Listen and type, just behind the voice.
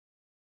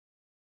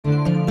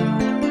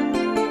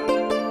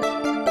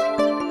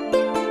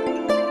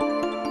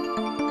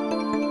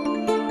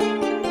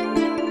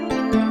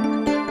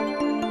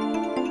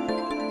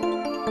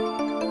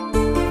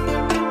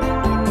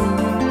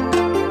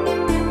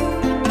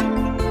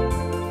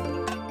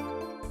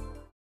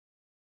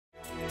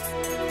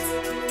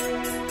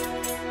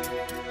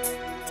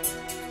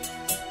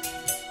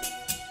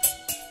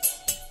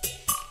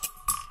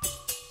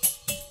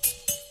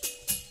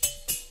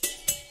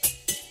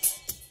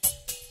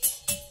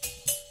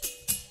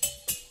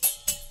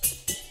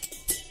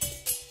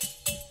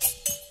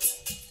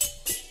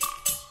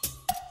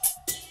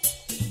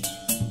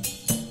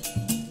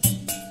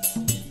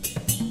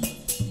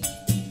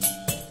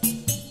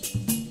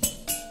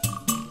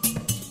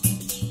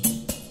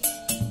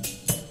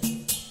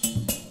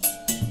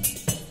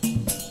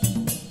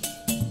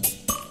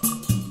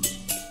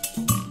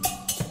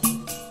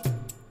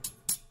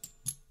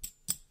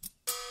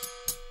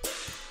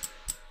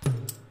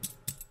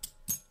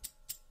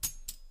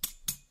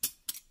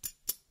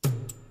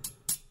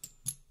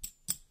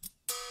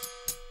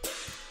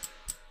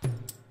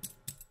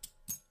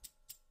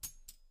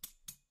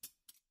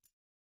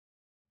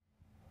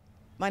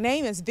My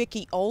name is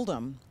Vicki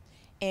Oldham,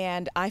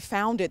 and I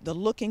founded the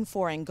Looking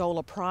for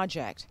Angola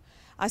project.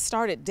 I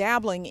started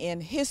dabbling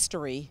in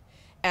history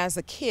as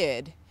a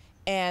kid,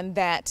 and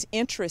that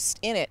interest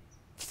in it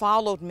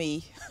followed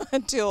me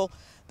until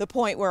the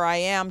point where I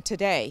am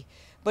today.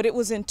 But it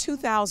was in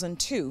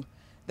 2002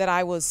 that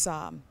I was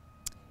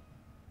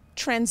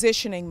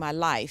transitioning my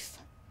life,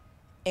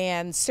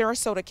 and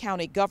Sarasota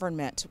County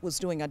government was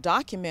doing a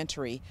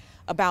documentary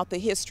about the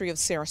history of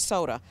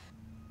Sarasota.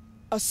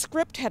 A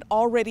script had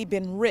already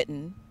been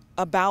written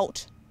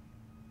about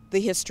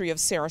the history of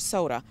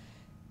Sarasota,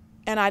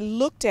 and I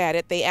looked at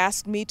it. They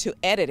asked me to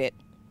edit it,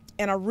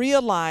 and I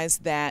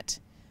realized that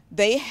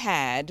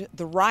the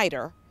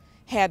writer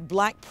had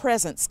black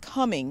presence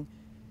coming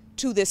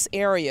to this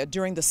area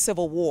during the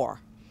Civil War,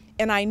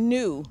 and I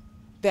knew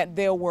that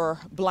there were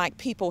black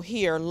people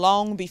here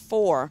long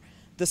before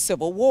the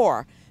Civil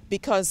War,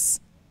 because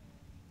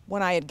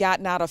when I had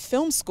gotten out of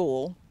film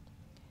school,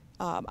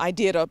 I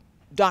did a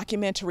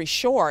documentary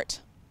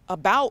short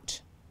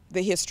about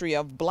the history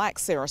of Black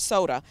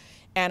Sarasota,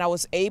 and I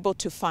was able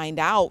to find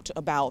out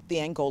about the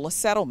Angola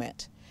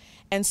settlement.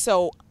 And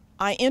so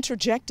I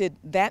interjected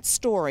that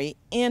story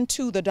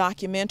into the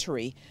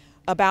documentary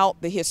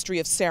about the history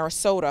of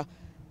Sarasota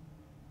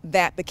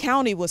that the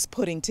county was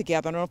putting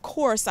together. And of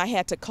course, I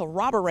had to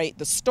corroborate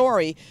the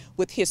story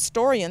with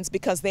historians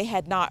because they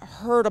had not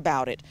heard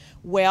about it.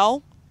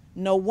 Well,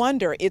 no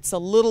wonder. It's a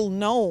little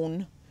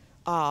known,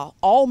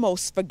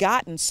 almost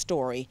forgotten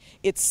story.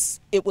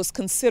 It was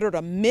considered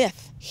a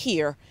myth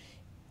here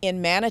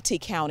in Manatee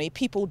County.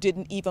 People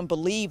didn't even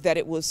believe that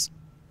it was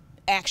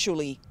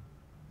actually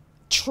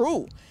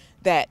true,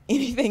 that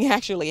anything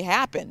actually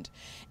happened.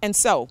 And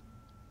so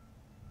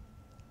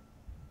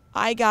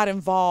I got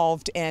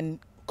involved and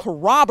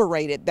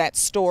corroborated that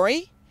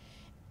story.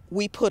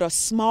 We put a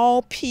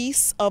small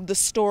piece of the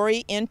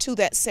story into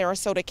that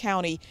Sarasota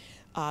County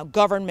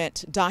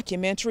government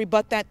documentary,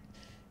 but that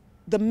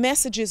the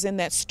messages in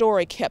that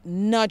story kept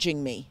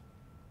nudging me,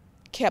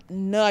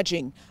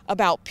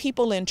 about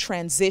people in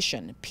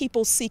transition,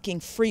 people seeking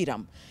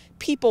freedom,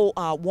 people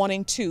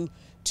wanting to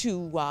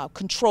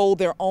control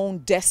their own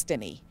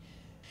destiny.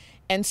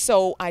 And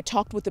so I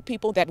talked with the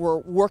people that were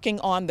working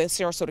on the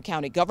Sarasota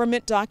County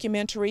government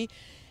documentary.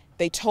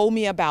 They told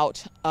me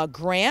about a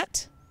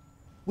grant.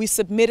 We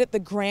submitted the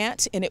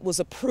grant and it was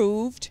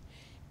approved,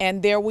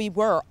 and there we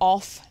were,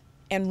 off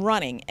and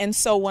running. And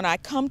so when I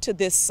come to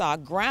this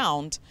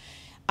ground,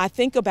 I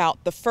think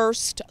about the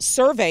first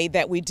survey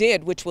that we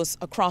did, which was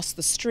across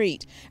the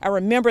street. I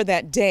remember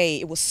that day.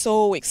 It was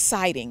so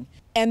exciting.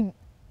 And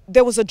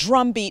there was a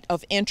drumbeat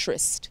of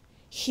interest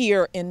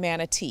here in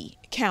Manatee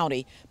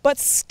County, but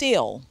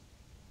still,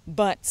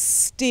 there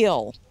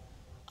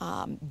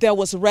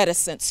was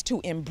reticence to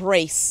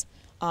embrace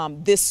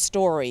this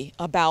story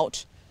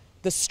about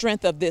the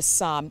strength of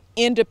this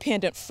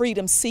independent,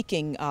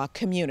 freedom-seeking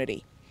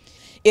community.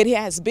 It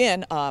has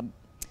been,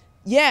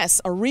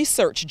 yes, a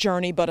research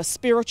journey, but a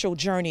spiritual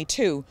journey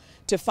too,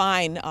 to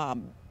find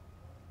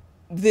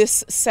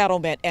this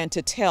settlement and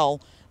to tell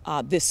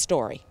this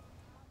story.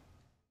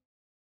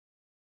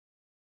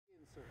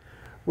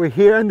 We're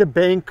here on the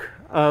bank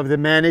of the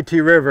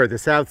Manatee River, the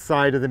south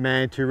side of the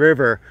Manatee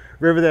River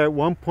that at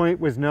one point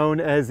was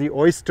known as the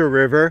Oyster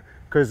River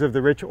because of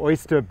the rich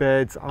oyster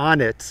beds on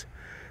it.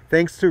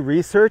 Thanks to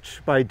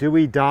research by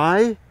Dewey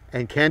Dye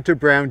and Cantor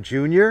Brown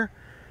Jr.,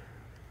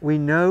 we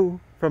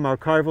know from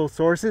archival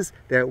sources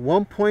that at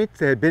one point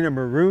there had been a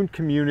maroon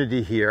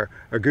community here,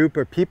 a group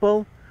of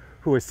people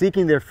who were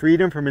seeking their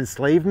freedom from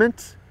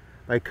enslavement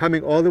by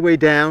coming all the way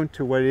down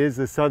to what is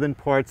the southern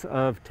parts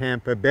of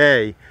Tampa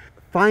Bay.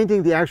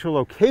 Finding the actual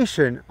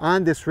location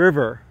on this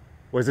river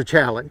was a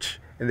challenge,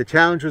 and the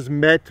challenge was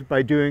met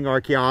by doing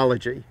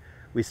archaeology.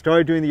 We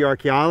started doing the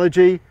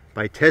archaeology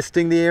by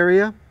testing the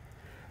area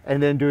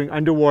and then doing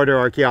underwater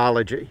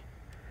archaeology.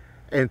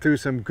 And through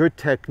some good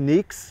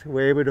techniques,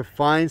 we're able to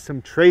find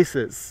some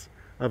traces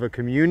of a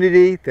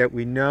community that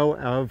we know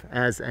of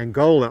as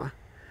Angola.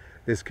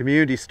 This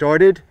community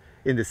started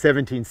in the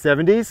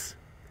 1770s.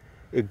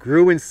 It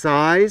grew in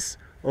size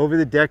over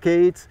the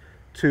decades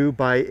to,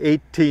 by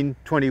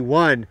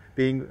 1821,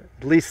 being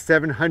at least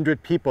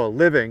 700 people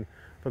living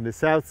from the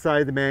south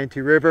side of the Manatee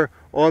River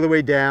all the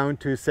way down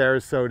to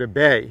Sarasota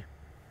Bay.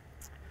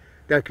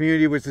 That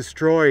community was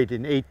destroyed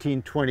in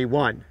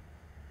 1821,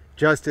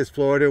 just as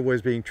Florida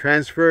was being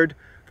transferred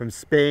from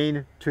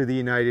Spain to the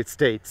United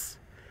States.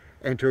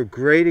 And to a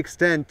great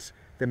extent,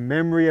 the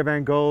memory of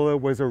Angola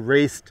was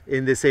erased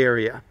in this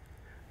area.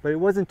 But it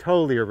wasn't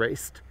totally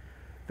erased.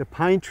 The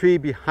pine tree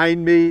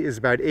behind me is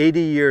about 80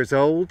 years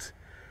old,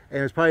 and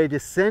it was probably a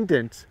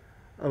descendant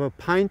of a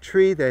pine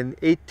tree that in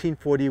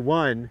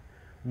 1841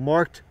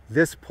 marked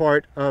this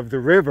part of the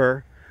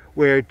river,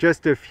 where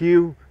just a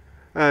few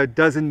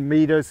dozen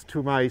meters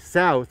to my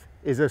south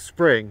is a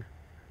spring,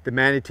 the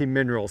Manatee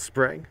Mineral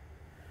Spring.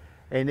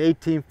 In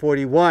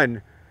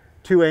 1841,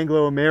 two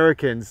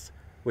Anglo-Americans,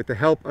 with the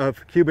help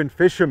of Cuban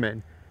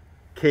fishermen,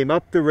 came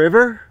up the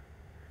river,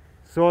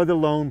 saw the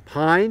lone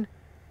pine,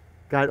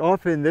 got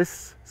off in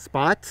this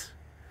spot,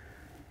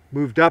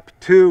 moved up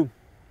to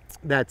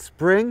that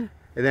spring,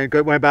 and then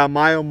went about a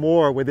mile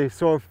more where they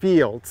saw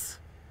fields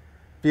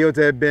that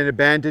had been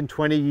abandoned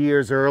 20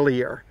 years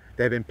earlier.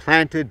 They had been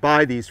planted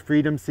by these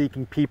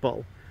freedom-seeking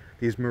people,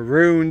 these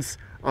Maroons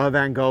of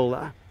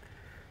Angola.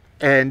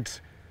 And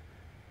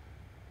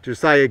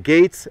Josiah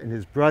Gates and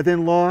his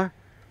brother-in-law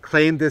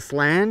claimed this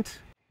land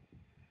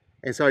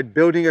and started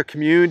building a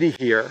community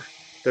here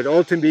that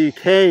ultimately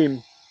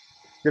became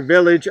the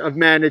village of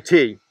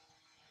Manatee.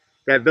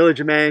 That village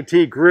of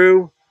Manatee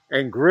grew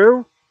and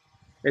grew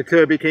until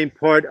it became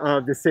part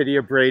of the city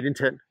of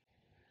Bradenton.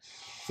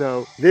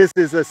 So this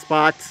is a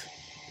spot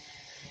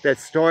that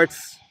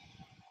starts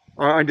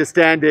our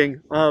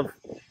understanding of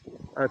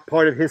a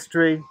part of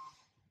history.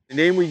 The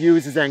name we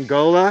use is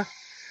Angola.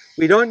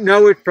 We don't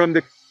know it from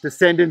the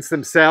descendants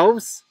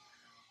themselves.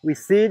 We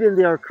see it in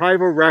the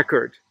archival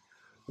record.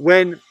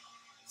 When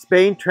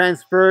Spain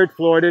transferred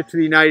Florida to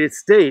the United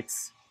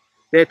States,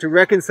 they had to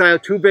reconcile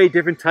two very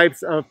different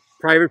types of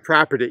private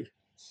property.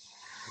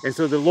 And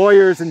so the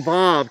lawyers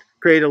involved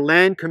created a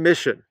land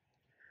commission,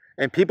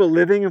 and people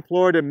living in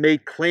Florida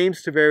made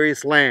claims to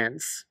various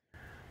lands.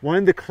 One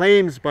of the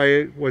claims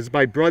was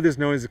by brothers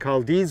known as the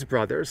Caldez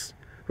brothers,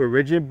 who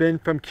originally had been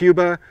from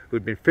Cuba, who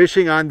had been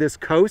fishing on this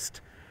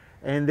coast,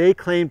 and they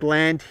claimed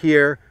land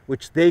here,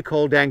 which they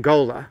called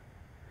Angola.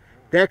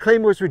 That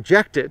claim was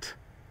rejected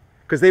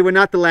because they were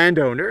not the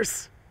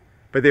landowners,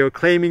 but they were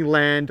claiming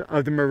land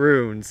of the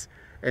Maroons,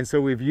 and so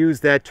we've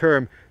used that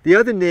term. The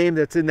other name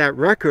that's in that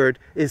record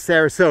is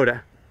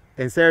Sarasota,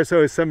 and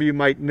Sarasota, as some of you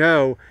might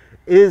know,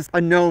 is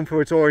unknown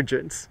for its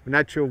origins. We're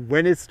not sure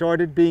when it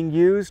started being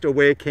used or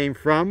where it came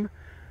from,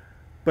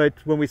 but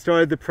when we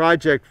started the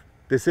project,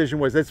 the decision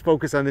was let's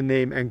focus on the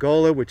name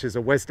Angola, which is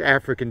a West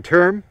African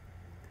term.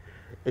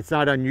 It's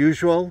not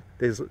unusual.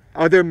 There's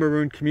other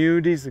Maroon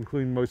communities,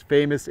 including the most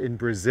famous in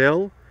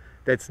Brazil,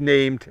 that's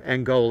named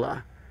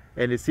Angola.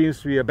 And it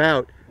seems to be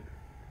about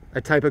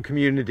a type of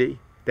community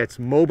that's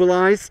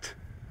mobilized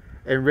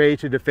and ready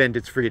to defend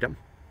its freedom.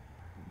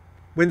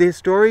 When the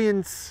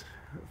historians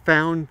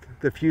found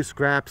the few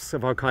scraps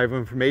of archival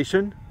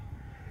information,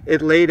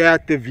 it laid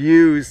out the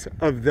views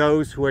of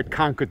those who had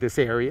conquered this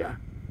area.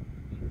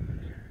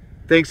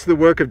 Thanks to the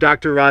work of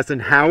Dr.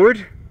 Rosalind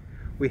Howard,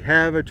 we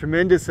have a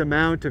tremendous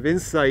amount of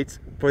insights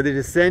for the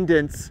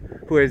descendants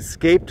who had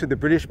escaped to the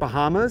British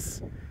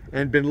Bahamas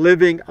and been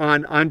living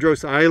on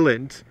Andros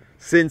Island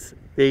since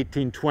the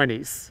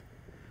 1820s.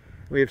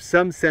 We have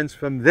some sense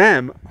from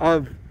them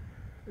of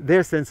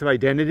their sense of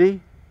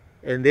identity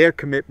and their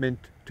commitment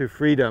to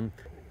freedom.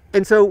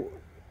 And so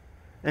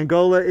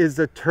Angola is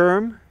a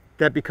term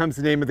that becomes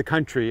the name of the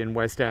country in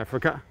West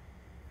Africa.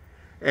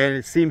 And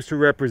it seems to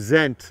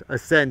represent a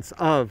sense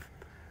of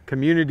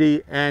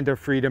community and of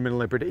freedom and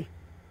liberty.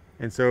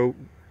 And so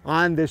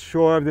on this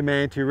shore of the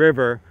Manatee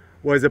River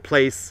was a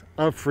place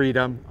of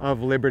freedom,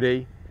 of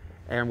liberty,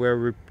 and we're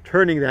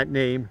returning that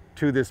name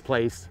to this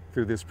place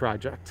through this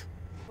project.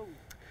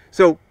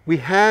 So we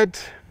had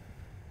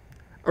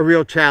a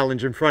real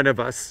challenge in front of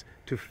us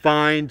to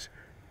find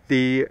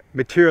the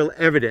material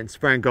evidence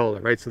for Angola,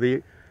 right? So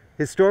the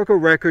historical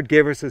record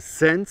gave us a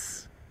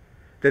sense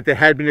that there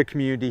had been a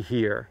community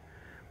here,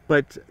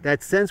 but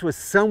that sense was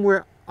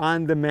somewhere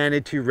on the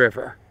Manatee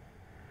River.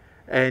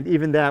 And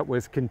even that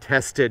was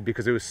contested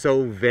because it was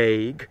so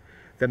vague.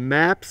 The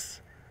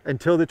maps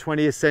until the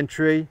 20th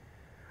century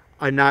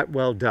are not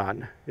well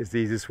done, is the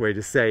easiest way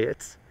to say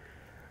it.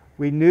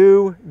 We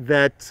knew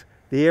that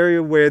the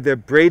area where the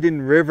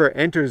Braden River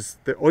enters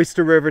the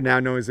Oyster River, now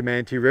known as the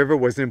Manatee River,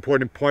 was an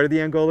important part of the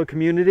Angola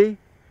community.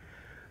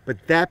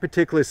 But that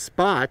particular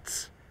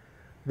spot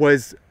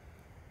was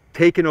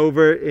taken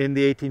over in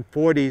the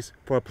 1840s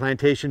for a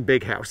plantation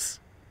big house.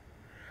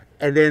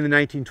 And then in the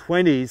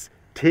 1920s,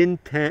 tin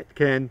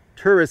can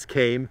tourists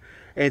came,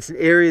 and it's an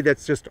area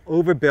that's just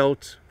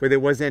overbuilt where there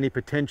wasn't any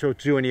potential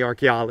to do any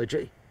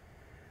archaeology.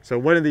 So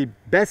one of the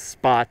best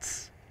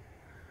spots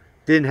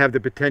didn't have the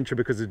potential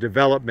because of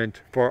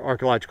development for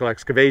archaeological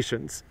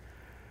excavations.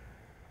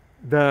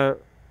 The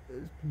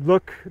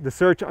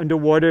search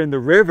underwater in the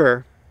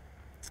river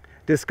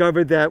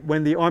discovered that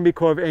when the Army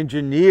Corps of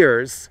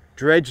Engineers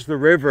dredged the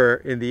river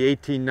in the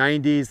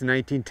 1890s and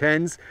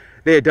 1910s,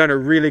 they had done a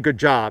really good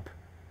job.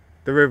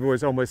 The river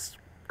was almost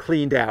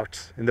cleaned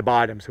out in the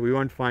bottom, so we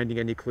weren't finding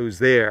any clues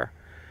there.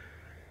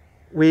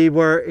 We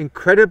were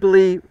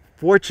incredibly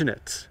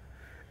fortunate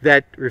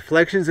that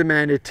Reflections of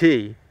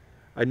Manatee,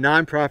 a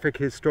nonprofit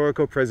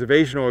historical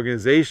preservation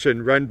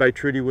organization run by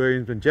Trudy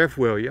Williams and Jeff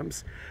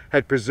Williams,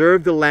 had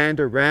preserved the land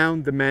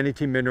around the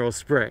Manatee Mineral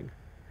Spring.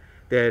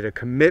 They had a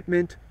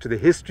commitment to the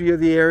history of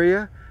the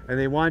area, and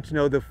they wanted to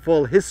know the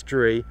full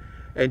history.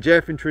 And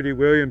Jeff and Trudy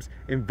Williams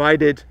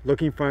invited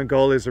Looking for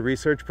Angola as a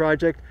research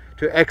project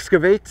to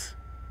excavate.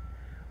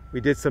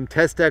 We did some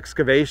test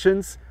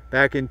excavations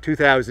back in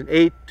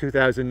 2008,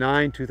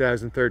 2009,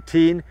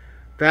 2013,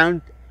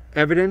 found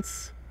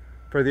evidence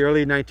for the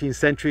early 19th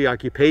century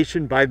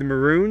occupation by the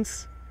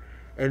Maroons,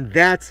 and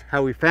that's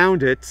how we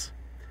found it.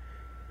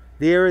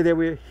 The area that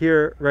we're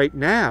here right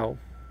now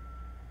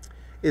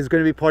is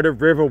going to be part of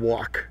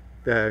Riverwalk,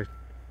 the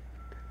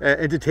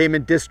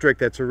entertainment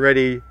district that's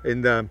already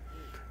in the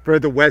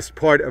further west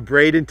part of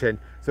Bradenton.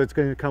 So it's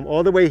going to come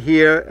all the way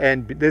here,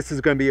 and this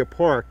is going to be a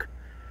park.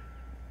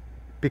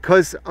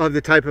 Because of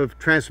the type of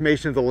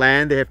transformation of the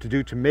land they have to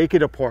do to make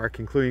it a park,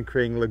 including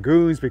creating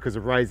lagoons because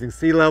of rising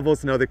sea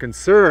levels and other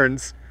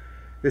concerns,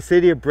 the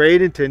city of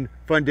Bradenton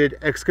funded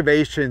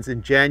excavations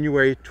in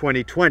January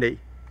 2020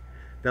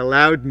 that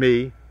allowed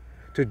me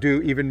to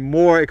do even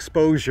more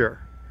exposure.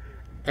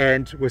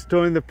 And we're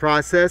still in the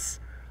process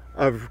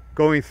of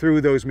going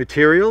through those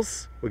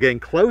materials. We're getting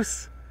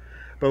close,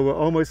 but we're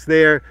almost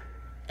there.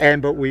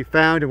 And what we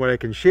found, and what I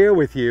can share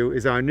with you,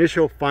 is our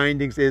initial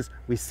findings is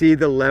we see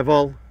the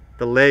level,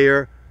 the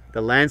layer,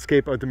 the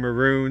landscape of the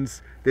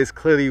Maroons. This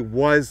clearly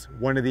was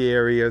one of the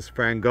areas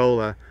for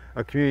Angola,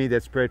 a community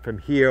that spread from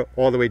here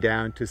all the way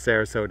down to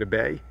Sarasota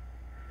Bay.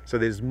 So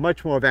there's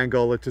much more of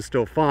Angola to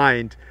still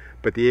find,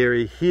 but the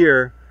area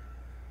here,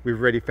 we've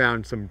already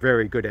found some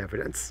very good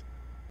evidence.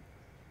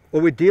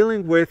 What we're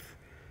dealing with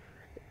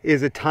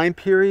is a time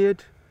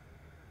period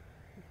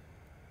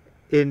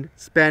in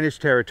Spanish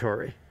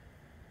territory.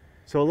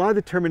 So a lot of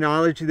the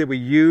terminology that we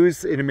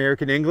use in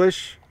American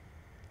English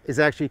is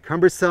actually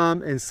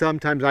cumbersome and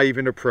sometimes not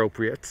even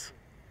appropriate.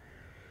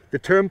 The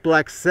term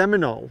Black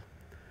Seminole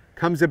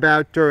comes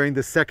about during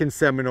the Second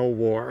Seminole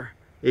War,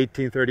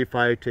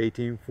 1835 to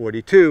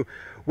 1842,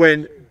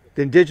 when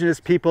the indigenous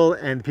people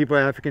and the people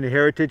of African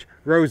heritage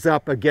rose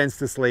up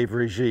against the slave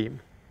regime.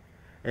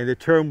 And the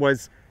term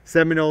was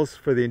Seminoles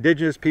for the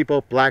indigenous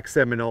people, Black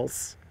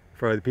Seminoles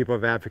for the people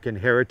of African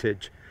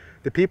heritage.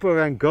 The people of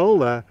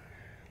Angola,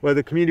 well,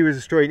 the community was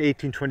destroyed in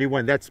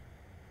 1821. That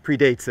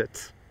predates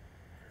it.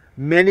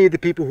 Many of the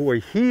people who were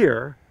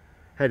here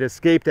had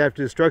escaped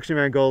after the destruction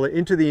of Angola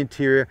into the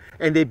interior,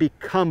 and they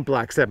become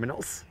Black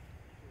Seminoles.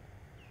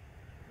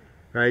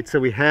 Right? So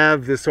we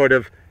have this sort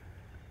of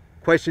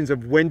questions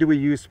of when do we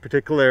use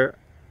particular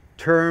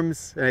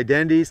terms and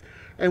identities,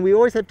 and we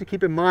always have to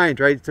keep in mind,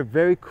 right, it's a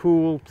very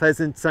cool,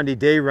 pleasant, sunny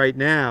day right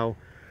now,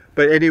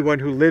 but anyone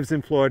who lives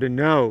in Florida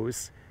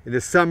knows in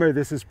the summer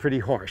this is pretty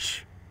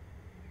harsh.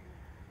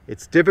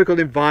 It's difficult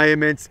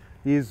environments.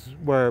 These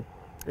were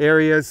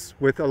areas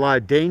with a lot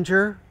of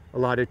danger, a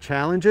lot of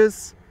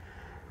challenges.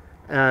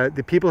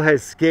 The people had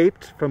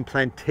escaped from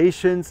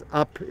plantations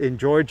up in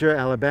Georgia,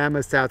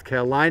 Alabama, South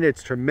Carolina.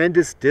 It's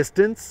tremendous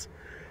distance.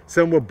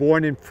 Some were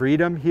born in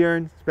freedom here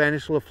in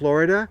Spanish La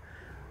Florida.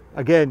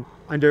 Again,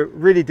 under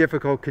really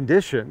difficult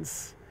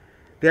conditions.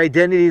 The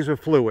identities were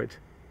fluid.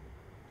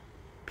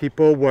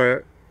 People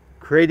were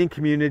creating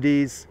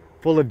communities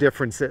full of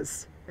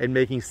differences and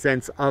making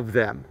sense of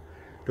them.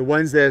 The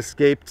ones that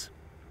escaped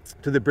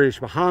to the British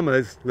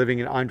Bahamas, living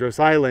in Andros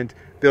Island,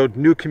 build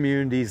new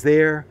communities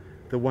there.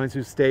 The ones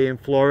who stay in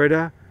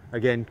Florida,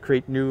 again,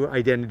 create new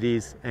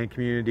identities and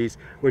communities.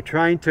 We're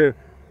trying to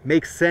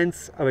make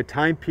sense of a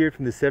time period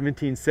from the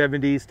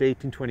 1770s to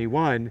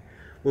 1821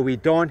 where we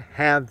don't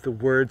have the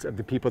words of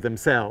the people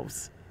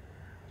themselves,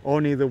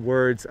 only the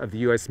words of the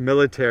US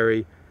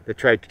military that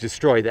tried to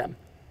destroy them.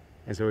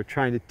 And so we're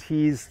trying to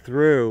tease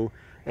through,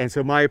 and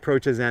so my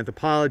approach as an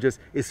anthropologist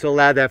is to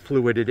allow that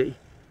fluidity,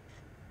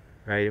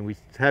 right? And we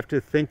have to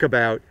think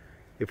about,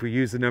 if we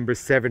use the number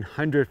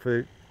 700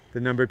 for the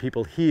number of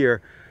people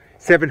here,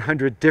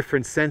 700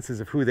 different senses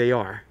of who they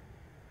are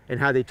and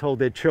how they told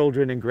their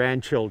children and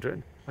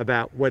grandchildren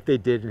about what they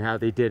did and how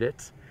they did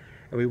it.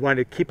 And we want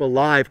to keep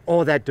alive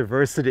all that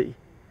diversity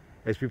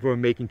as people are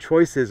making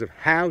choices of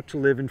how to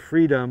live in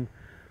freedom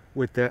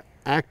with the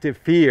active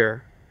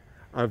fear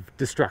of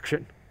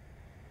destruction.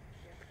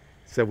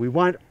 So we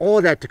want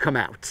all that to come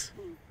out,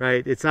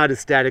 right? It's not a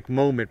static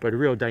moment, but a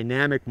real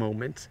dynamic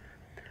moment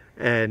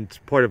and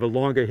part of a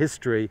longer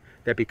history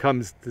that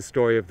becomes the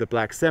story of the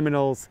Black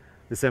Seminoles,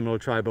 the Seminole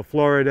tribe of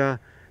Florida,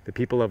 the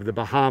people of the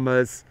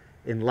Bahamas,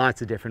 in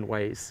lots of different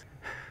ways.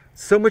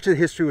 So much of the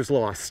history was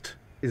lost.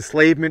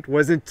 enslavement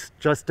wasn't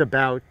just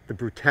about the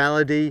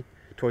brutality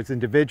towards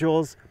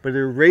individuals, but the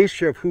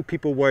erasure of who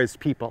people were as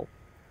people.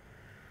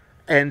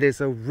 And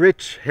there's a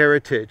rich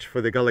heritage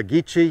for the Gullah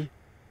Geechee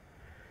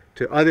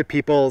to other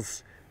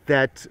peoples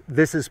that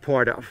this is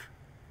part of.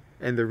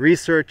 And the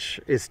research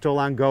is still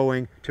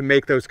ongoing to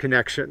make those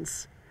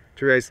connections,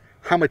 to realize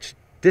how much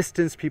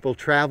distance people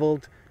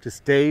traveled to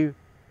stay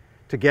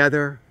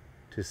together,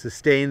 to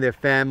sustain their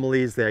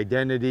families, their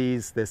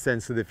identities, their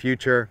sense of the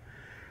future.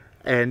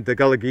 And the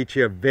Gullah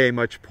Geechee are very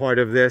much part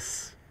of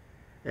this.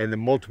 And the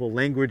multiple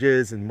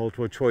languages and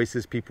multiple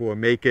choices people are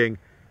making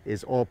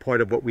is all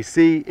part of what we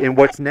see in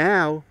what's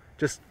now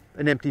just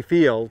an empty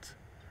field,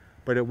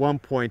 but at one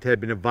point had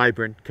been a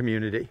vibrant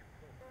community.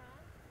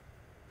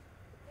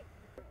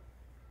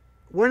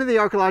 One of the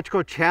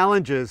archaeological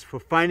challenges for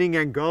finding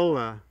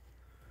Angola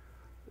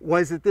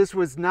was that this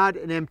was not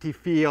an empty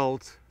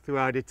field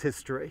throughout its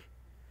history.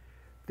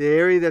 The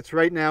area that's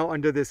right now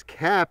under this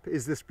cap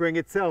is the spring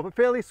itself, a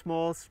fairly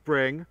small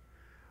spring,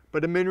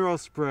 but a mineral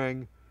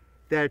spring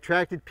that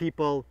attracted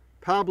people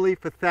probably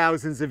for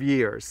thousands of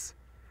years.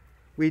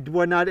 We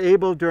were not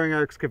able during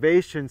our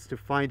excavations to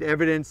find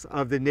evidence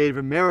of the Native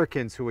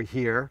Americans who were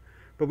here,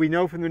 but we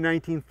know from the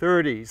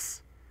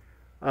 1930s,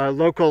 a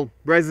local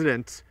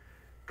resident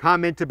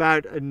commented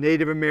about a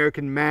Native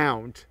American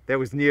mound that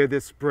was near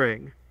this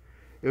spring.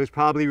 It was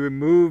probably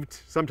removed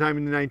sometime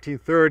in the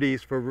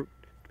 1930s to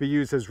be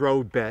used as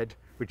roadbed,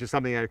 which is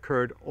something that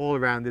occurred all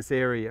around this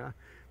area.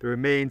 The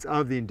remains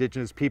of the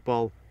indigenous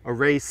people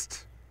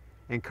erased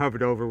and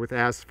covered over with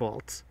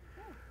asphalt.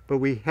 But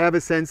we have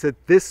a sense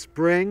that this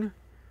spring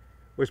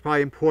was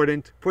probably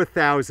important for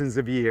thousands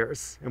of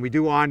years. And we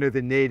do honor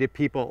the native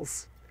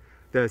peoples,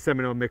 the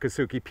Seminole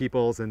Miccosukee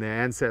peoples and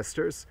their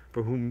ancestors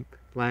for whom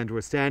land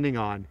we're standing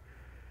on.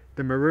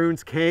 The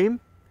Maroons came.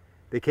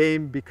 They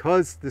came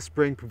because the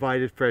spring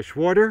provided fresh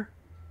water.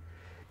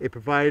 It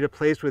provided a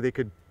place where they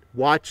could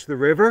watch the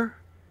river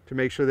to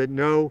make sure that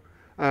no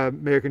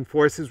American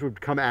forces would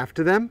come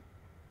after them.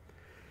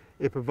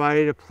 It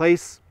provided a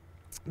place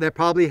that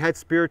probably had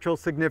spiritual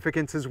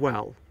significance as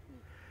well.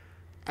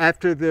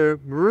 After the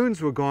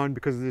Maroons were gone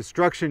because of the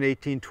destruction in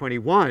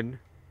 1821,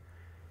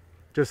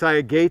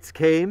 Josiah Gates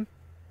came,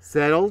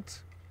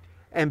 settled,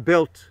 and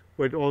built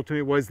what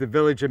ultimately was the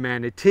village of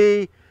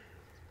Manatee.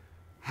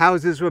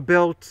 Houses were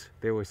built,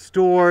 there were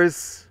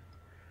stores,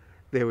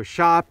 there were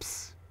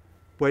shops.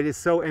 What is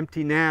so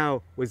empty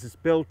now was it's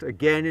built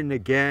again and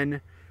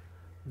again.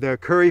 The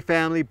Curry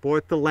family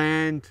bought the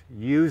land,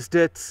 used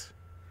it.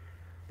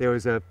 There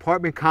was an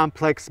apartment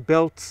complex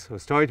built, or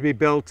started to be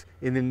built,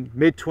 in the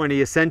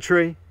mid-20th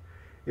century.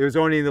 It was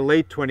only in the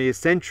late 20th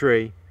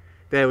century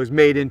that it was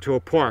made into a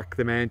park,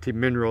 the Manatee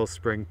Mineral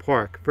Spring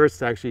Park.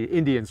 First, actually,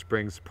 Indian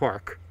Springs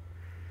Park.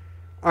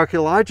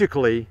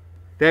 Archaeologically,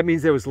 that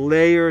means there was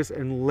layers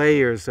and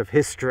layers of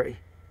history.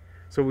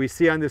 So what we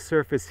see on the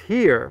surface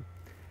here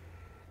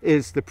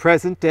is the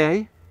present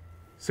day,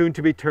 soon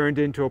to be turned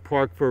into a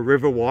park for a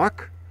river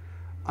walk.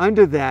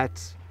 Under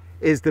that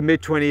is the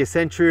mid-20th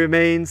century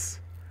remains.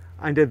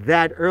 Under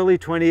that, early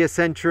 20th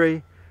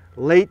century,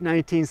 late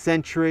 19th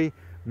century,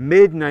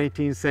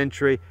 mid-19th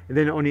century, and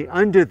then only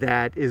under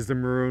that is the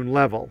Maroon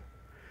level.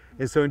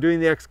 And so in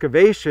doing the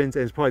excavations,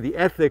 as part of the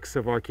ethics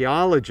of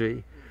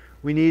archaeology,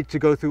 we need to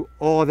go through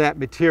all that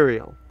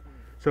material.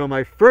 So in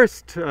my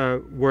first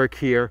work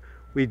here,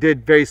 we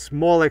did very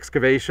small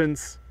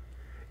excavations.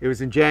 It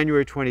was in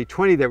January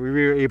 2020 that we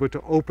were able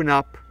to open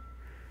up,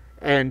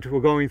 and we're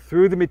going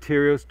through the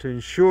materials to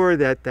ensure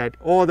that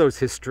all those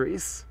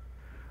histories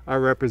are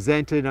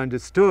represented and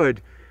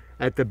understood.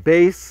 At the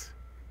base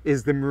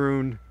is the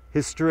Maroon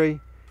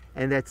history,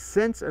 and that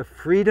sense of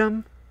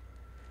freedom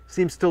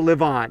seems to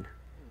live on.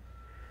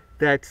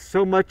 That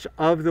so much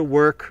of the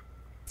work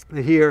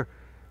here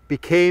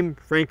became,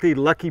 frankly,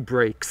 lucky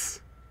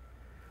breaks.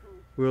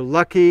 We were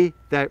lucky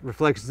that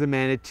Reflections of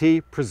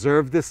Manatee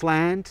preserved this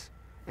land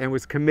and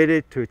was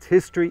committed to its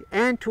history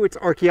and to its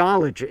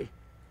archaeology.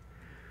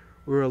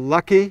 We were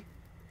lucky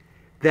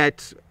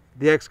that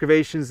the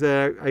excavations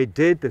that I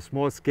did, the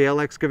small scale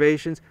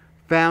excavations,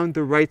 found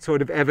the right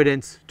sort of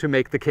evidence to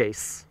make the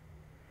case.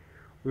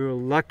 We were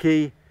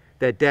lucky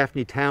that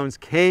Daphne Towns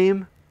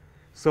came,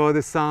 saw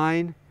the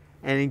sign,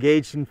 and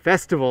engaged in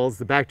festivals,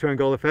 the Back to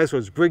Angola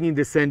festivals, bringing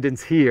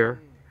descendants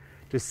here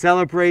to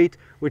celebrate,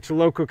 which the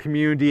local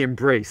community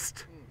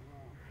embraced.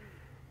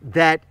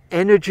 That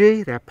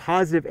energy, that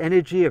positive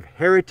energy of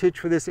heritage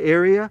for this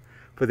area,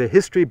 for the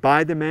history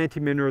by the Manatee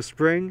Mineral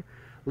Spring,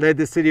 led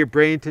the city of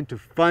Bradenton to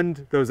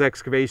fund those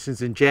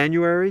excavations in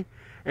January,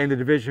 and the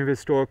Division of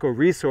Historical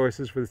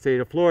Resources for the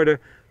state of Florida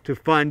to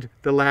fund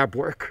the lab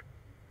work.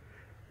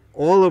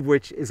 All of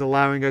which is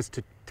allowing us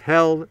to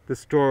tell the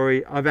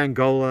story of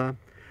Angola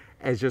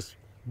as just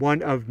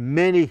one of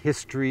many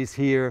histories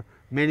here,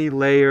 many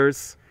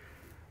layers,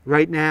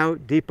 right now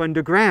deep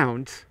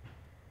underground,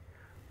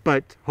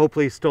 but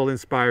hopefully still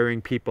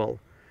inspiring people.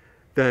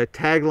 The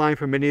tagline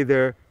for many of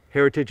their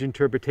heritage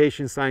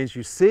interpretation signs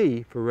you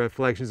see for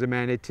Reflections of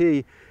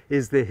Manatee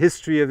is "The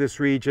history of this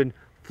region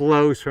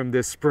flows from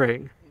this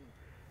spring."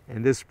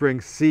 And this spring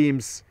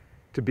seems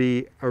to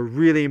be a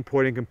really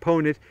important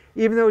component,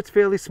 even though it's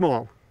fairly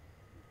small.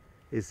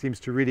 It seems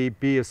to really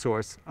be a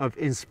source of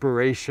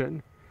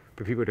inspiration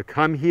for people to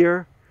come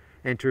here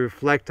and to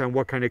reflect on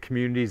what kind of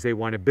communities they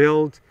want to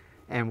build.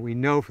 And we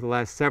know for the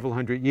last several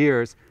hundred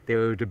years, they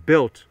were to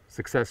build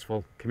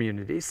successful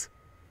communities.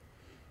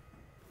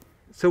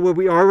 So where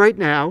we are right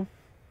now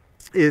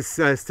is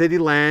city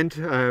land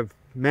of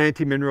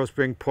Manatee Mineral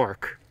Spring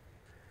Park.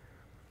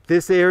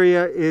 This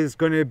area is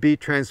going to be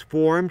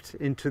transformed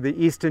into the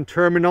eastern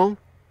terminal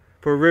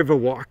for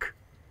Riverwalk.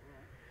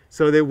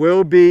 So there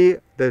will be,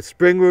 the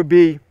spring will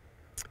be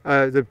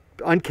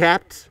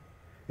uncapped.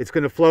 It's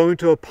going to flow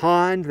into a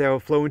pond that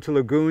will flow into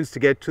lagoons to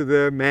get to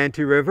the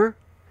Manatee River.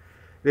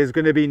 There's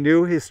going to be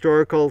new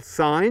historical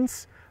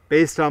signs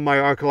based on my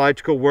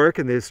archaeological work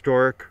and the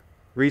historic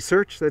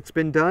research that's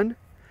been done.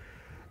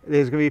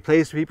 There's going to be a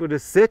place for people to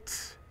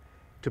sit,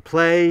 to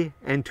play,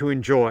 and to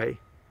enjoy.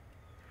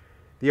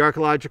 The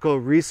archaeological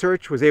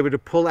research was able to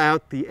pull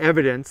out the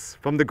evidence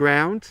from the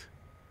ground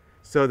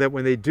so that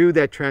when they do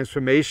that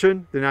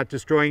transformation, they're not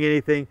destroying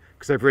anything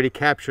because I've already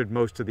captured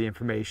most of the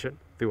information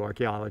through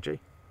archaeology.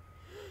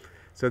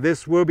 So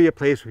this will be a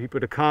place for people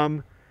to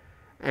come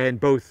and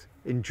both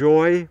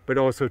enjoy but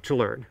also to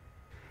learn.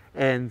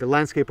 And the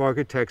landscape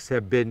architects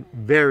have been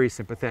very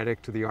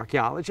sympathetic to the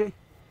archaeology.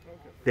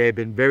 They've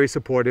been very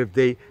supportive.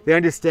 They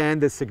understand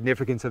the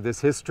significance of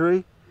this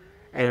history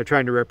and are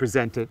trying to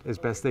represent it as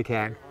best they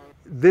can.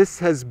 This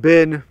has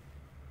been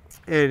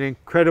an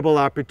incredible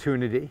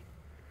opportunity.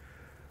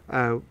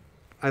 I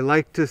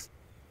like to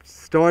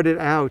start it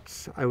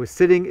out. I was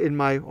sitting in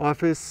my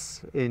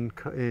office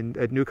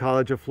at New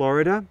College of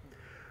Florida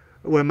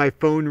when my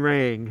phone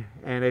rang,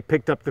 and I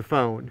picked up the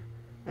phone.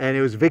 And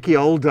it was Vicki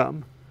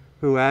Oldham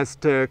who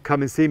asked to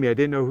come and see me. I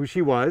didn't know who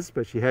she was,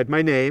 but she had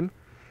my name.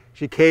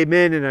 She came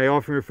in, and I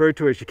often refer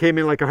to her, she came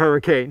in like a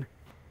hurricane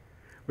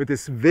with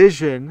this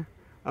vision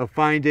of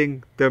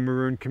finding the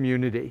maroon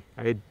community.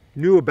 I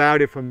knew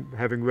about it from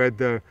having read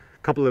the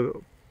couple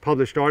of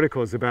published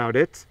articles about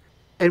it.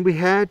 And we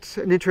had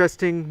an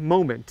interesting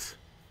moment.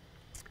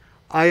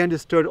 I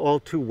understood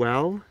all too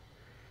well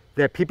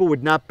that people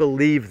would not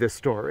believe this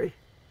story.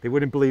 They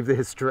wouldn't believe the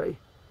history.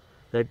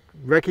 That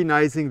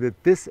recognizing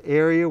that this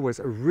area was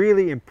a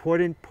really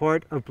important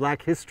part of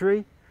Black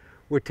history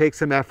would take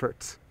some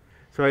effort.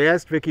 So I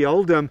asked Vicki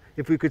Oldham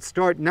if we could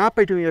start not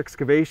by doing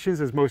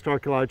excavations, as most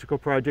archaeological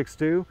projects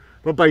do,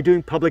 but by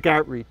doing public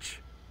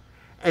outreach.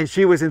 And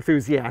she was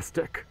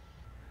enthusiastic.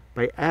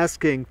 By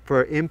asking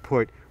for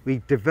input,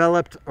 we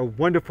developed a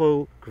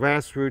wonderful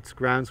grassroots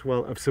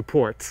groundswell of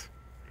support.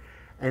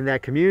 And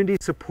that community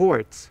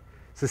support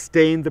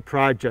sustained the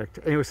project.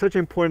 And it was such an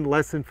important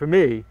lesson for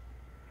me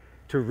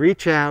to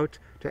reach out,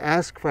 to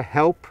ask for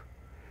help,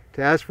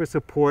 to ask for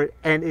support,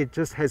 and it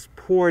just has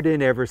poured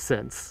in ever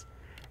since.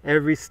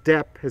 Every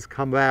step has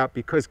come out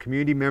because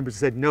community members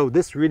said, no,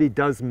 this really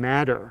does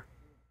matter.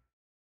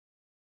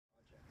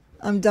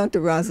 I'm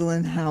Dr.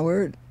 Rosalind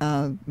Howard,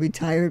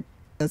 retired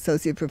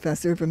associate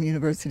professor from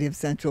University of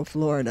Central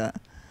Florida.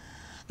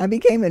 I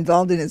became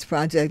involved in this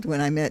project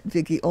when I met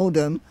Vicki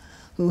Oldham,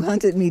 who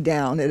hunted me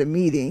down at a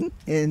meeting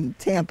in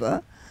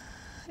Tampa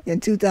in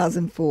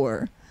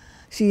 2004.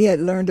 She had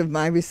learned of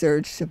my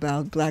research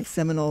about Black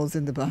Seminoles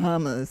in the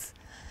Bahamas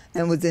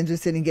and was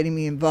interested in getting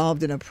me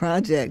involved in a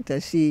project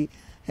that she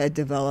had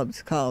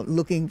developed called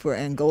Looking for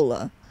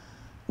Angola.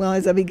 Well,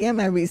 as I began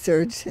my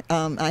research,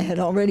 I had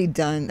already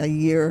done a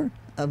year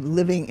of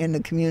living in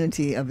the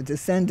community of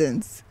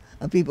descendants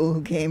of people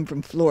who came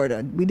from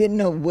Florida. We didn't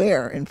know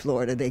where in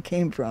Florida they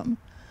came from,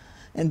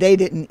 and they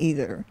didn't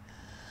either.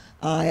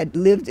 I had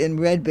lived in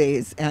Red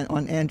Bays and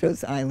on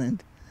Andros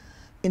Island,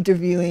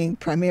 interviewing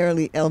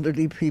primarily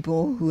elderly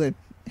people who had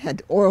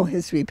had oral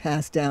history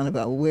passed down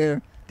about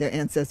where their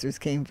ancestors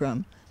came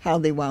from, how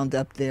they wound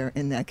up there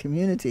in that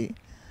community.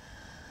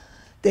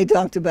 They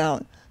talked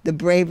about the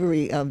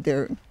bravery of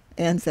their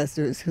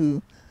ancestors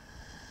who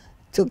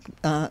took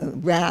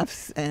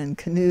rafts and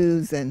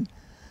canoes and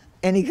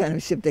any kind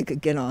of ship they could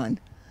get on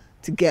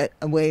to get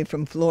away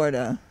from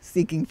Florida,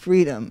 seeking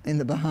freedom in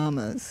the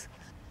Bahamas.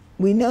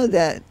 We know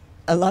that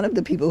a lot of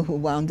the people who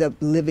wound up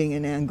living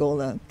in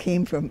Angola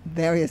came from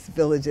various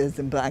villages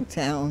and Black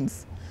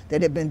towns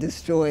that had been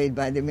destroyed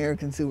by the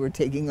Americans who were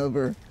taking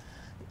over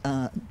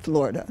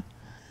Florida.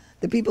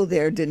 The people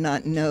there did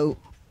not know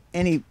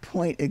any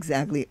point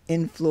exactly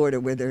in Florida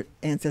where their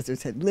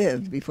ancestors had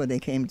lived before they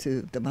came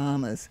to the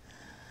Bahamas.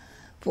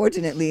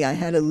 Fortunately, I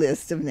had a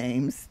list of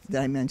names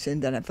that I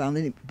mentioned that I found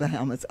in the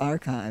Bahamas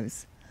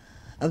archives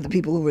of the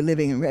people who were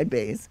living in Red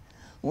Bays.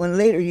 Well, in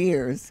later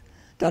years,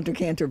 Dr.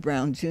 Cantor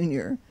Brown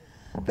Jr.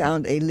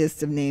 found a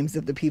list of names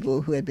of the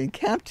people who had been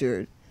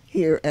captured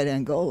here at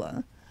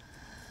Angola.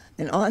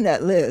 And on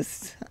that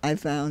list, I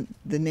found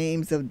the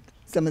names of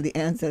some of the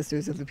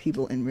ancestors of the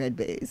people in Red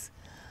Bays,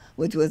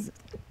 which was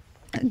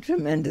a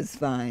tremendous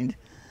find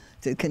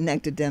to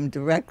connect them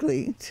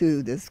directly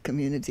to this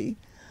community.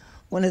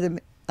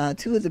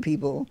 Two of the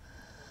people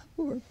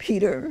were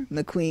Peter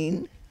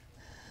McQueen,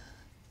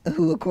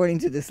 who according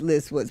to this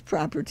list was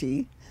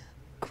property,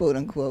 quote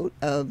unquote,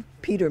 of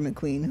Peter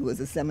McQueen, who was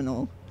a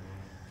Seminole,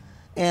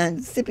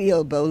 and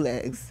Scipio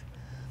Bowlegs,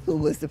 who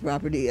was the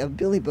property of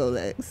Billy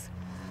Bowlegs.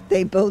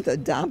 They both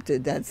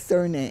adopted that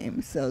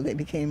surname, so they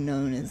became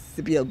known as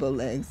Scipio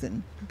Bowlegs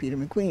and Peter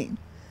McQueen.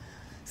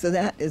 So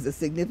that is a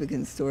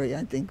significant story,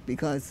 I think,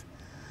 because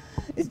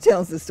it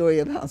tells the story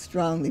of how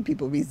strongly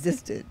people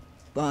resisted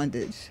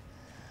bondage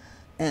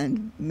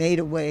and made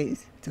a way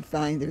to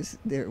find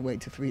their way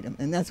to freedom.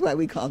 And that's why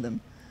we call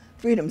them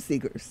freedom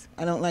seekers.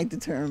 I don't like the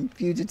term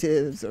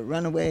fugitives or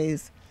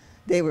runaways.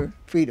 They were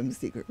freedom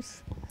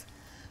seekers.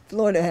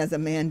 Florida has a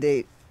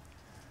mandate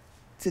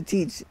to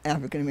teach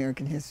African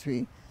American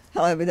history.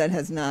 However, that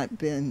has not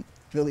been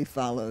really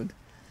followed.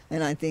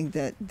 And I think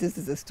that this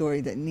is a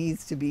story that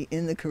needs to be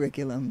in the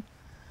curriculum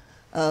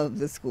of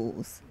the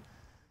schools.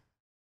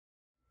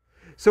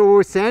 So where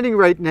we're standing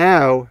right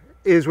now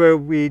is where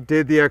we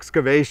did the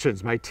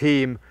excavations. My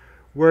team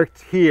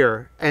worked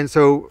here. And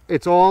so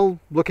it's all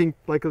looking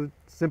like a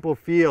simple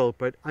field,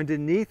 but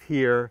underneath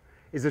here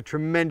is a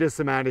tremendous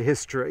amount of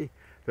history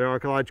that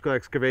archaeological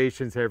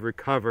excavations have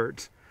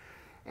recovered.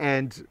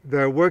 And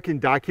the work in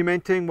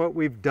documenting what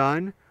we've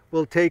done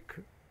will take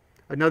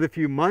another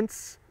few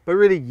months, but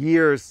really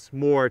years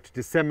more to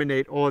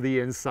disseminate all the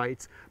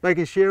insights. But I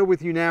can share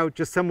with you now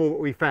just some of what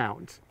we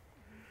found.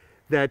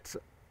 That,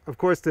 of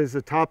course, there's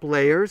the top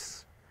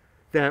layers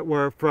that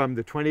were from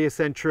the 20th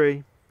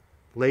century,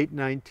 late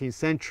 19th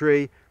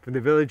century, from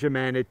the village of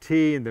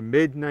Manatee in the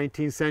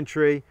mid-19th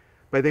century.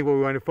 But I think what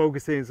we want to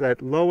focus on is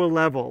that lower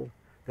level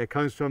that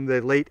comes from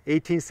the late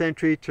 18th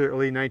century to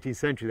early 19th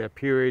century, that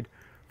period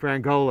for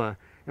Angola.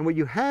 And what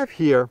you have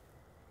here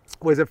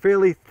was a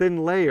fairly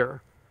thin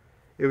layer.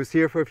 It was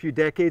here for a few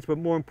decades, but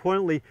more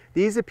importantly,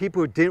 these are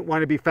people who didn't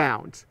want to be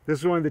found. This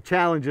is one of the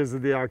challenges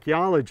of the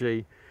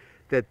archaeology,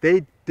 that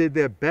they did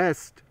their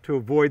best to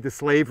avoid the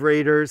slave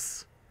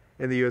raiders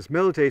and the US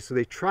military, so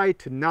they tried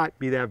to not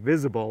be that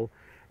visible.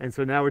 And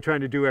so now we're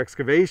trying to do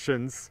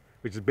excavations,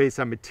 which is based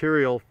on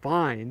material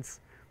finds,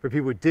 for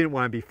people who didn't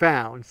want to be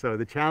found. So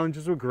the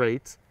challenges were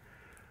great,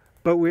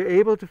 but we're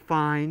able to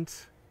find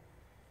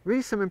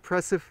really some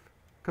impressive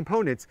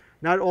components.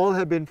 Not all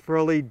have been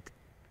fully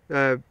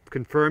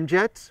confirmed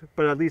yet,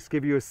 but at least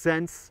give you a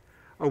sense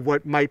of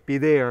what might be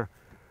there.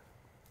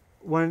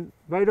 One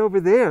right over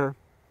there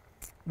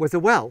was a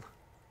well.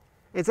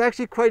 It's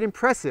actually quite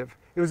impressive.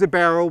 It was a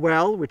barrel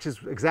well, which is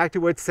exactly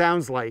what it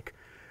sounds like.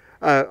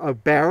 A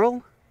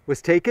barrel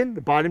was taken,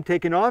 the bottom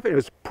taken off, and it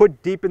was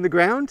put deep in the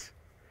ground,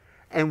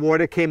 and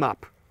water came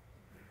up.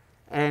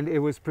 And it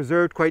was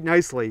preserved quite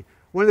nicely.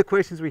 One of the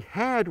questions we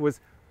had was,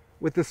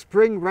 with the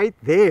spring right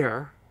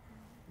there,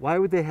 why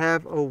would they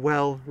have a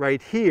well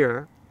right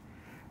here?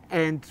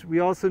 And we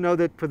also know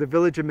that for the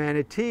village of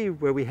Manatee,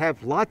 where we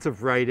have lots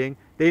of writing,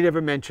 they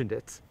never mentioned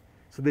it.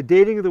 So the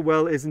dating of the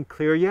well isn't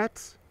clear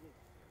yet.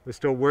 We're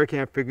still working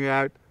on figuring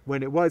out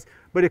when it was,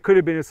 but it could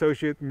have been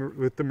associated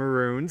with the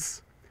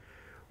Maroons.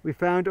 We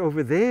found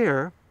over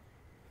there,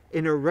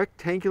 in a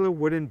rectangular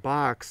wooden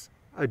box,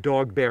 a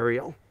dog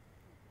burial.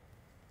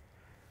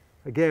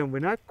 Again, we're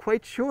not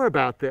quite sure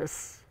about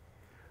this,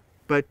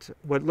 but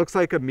what looks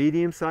like a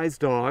medium-sized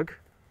dog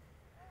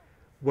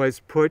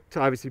was put,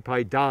 obviously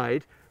probably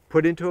died,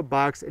 put into a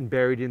box and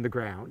buried in the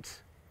ground.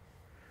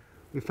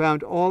 We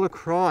found all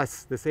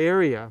across this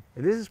area,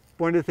 and this is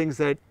one of the things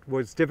that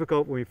was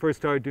difficult when we first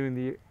started doing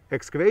the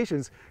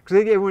excavations, because I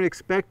think everyone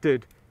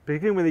expected,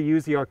 particularly when they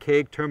use the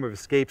archaic term of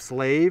escaped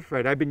slave,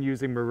 right? I've been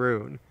using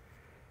maroon.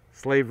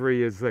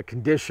 Slavery is a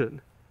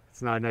condition,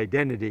 it's not an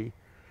identity.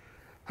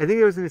 I think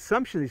there was an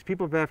assumption these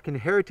people of African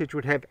heritage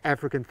would have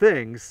African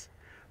things,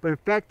 but in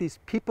fact these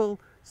people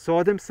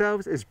saw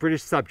themselves as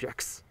British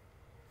subjects.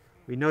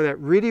 We know that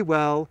really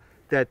well,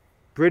 that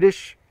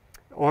British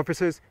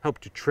officers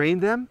helped to train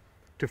them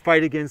to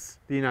fight against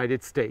the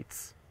United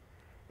States.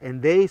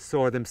 And they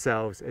saw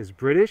themselves as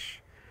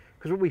British,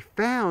 because what we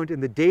found,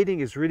 and the dating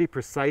is really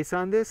precise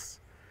on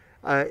this,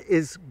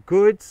 is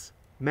goods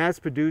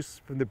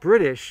mass-produced from the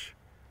British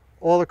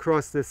all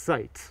across this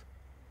site.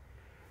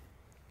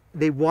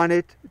 They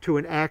wanted to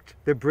enact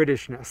their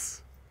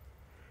Britishness.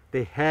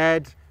 They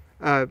had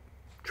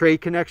trade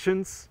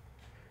connections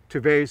to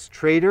various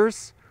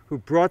traders who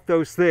brought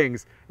those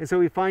things. And so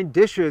we find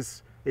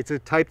dishes, it's a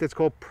type that's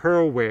called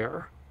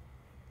pearlware,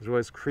 as well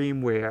as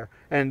creamware.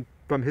 And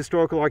from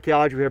historical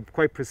archaeology, we have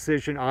quite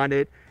precision on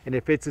it, and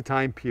it fits the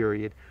time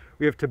period.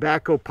 We have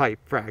tobacco pipe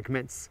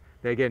fragments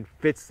that, again,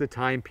 fits the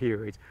time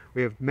period.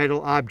 We have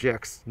metal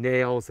objects,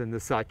 nails and the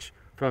such,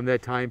 from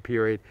that time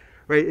period.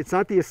 Right? It's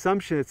not the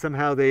assumption that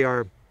somehow they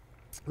are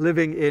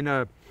living in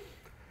a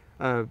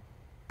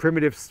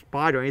primitive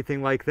spot or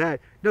anything like that.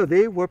 No,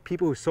 they were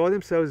people who saw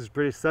themselves as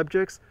British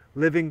subjects,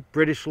 living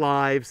British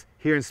lives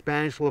here in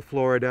Spanish La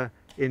Florida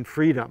in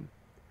freedom.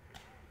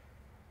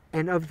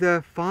 And of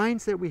the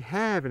finds that we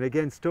have, and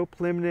again, still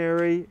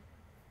preliminary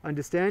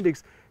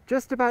understandings,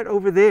 just about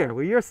over there,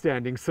 where you're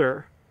standing,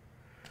 sir,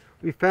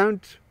 we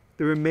found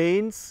the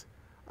remains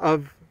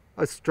of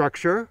a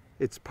structure.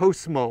 It's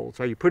post mold.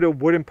 So you put a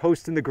wooden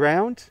post in the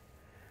ground.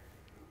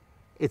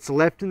 it's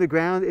left in the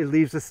ground, it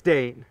leaves a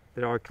stain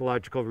that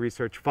archaeological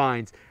research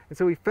finds. And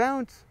so we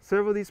found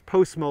several of these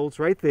post molds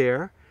right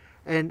there,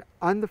 and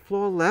on the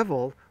floor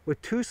level were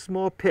two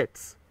small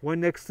pits, one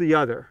next to the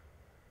other.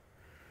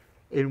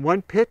 In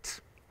one pit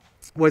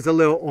was a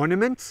little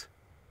ornament,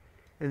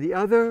 and the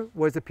other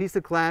was a piece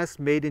of glass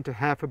made into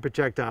half a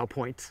projectile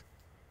point.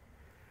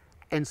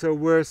 And so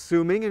we're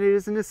assuming, and it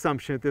is an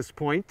assumption at this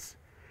point,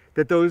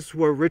 that those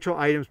were ritual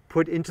items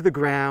put into the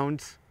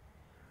ground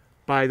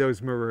by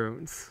those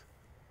Maroons.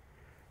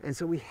 And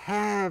so we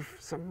have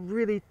some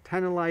really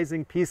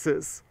tantalizing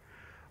pieces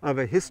of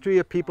a history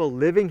of people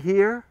living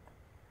here,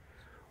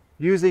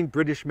 using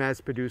British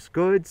mass-produced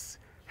goods,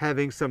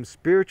 having some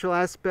spiritual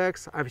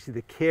aspects, obviously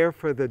the care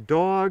for the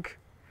dog,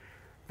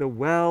 the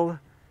well,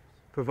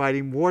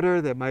 providing water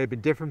that might have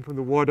been different from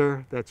the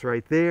water that's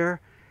right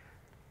there,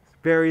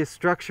 various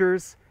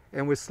structures,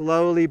 and we're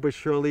slowly but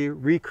surely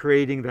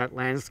recreating that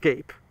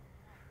landscape.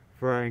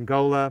 For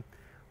Angola,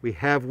 we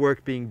have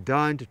work being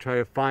done to try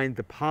to find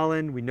the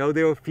pollen. We know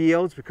there were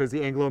fields because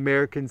the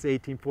Anglo-Americans,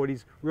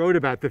 1840s, wrote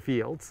about the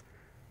fields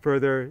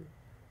further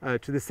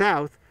to the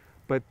south,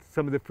 but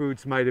some of the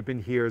fruits might have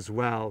been here as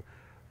well.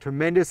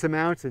 Tremendous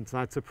amounts, and it's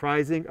not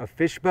surprising, of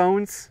fish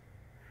bones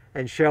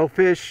and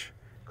shellfish,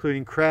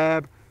 including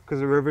crab, because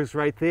the river's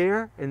right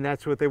there, and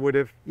that's what they would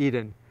have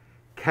eaten.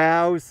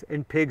 Cows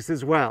and pigs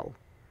as well.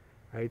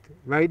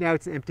 Right now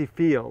it's an empty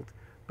field,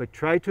 but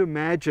try to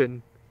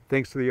imagine,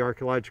 thanks to the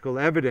archaeological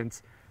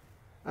evidence,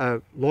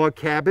 log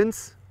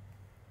cabins.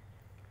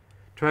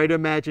 Try to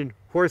imagine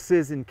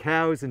horses and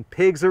cows and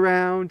pigs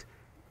around.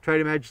 Try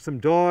to imagine some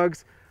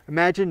dogs.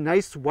 Imagine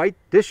nice white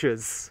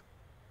dishes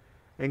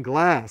and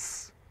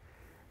glass.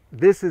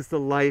 This is the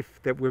life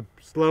that we're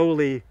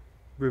slowly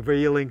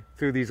revealing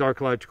through these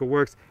archaeological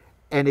works,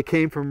 and it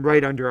came from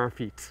right under our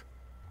feet.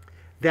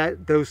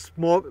 Those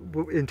small,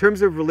 in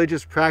terms of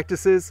religious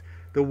practices,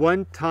 the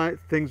one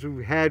things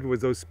we had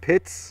was those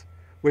pits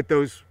with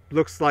those,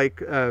 looks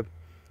like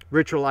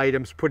ritual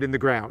items put in the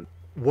ground.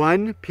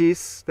 One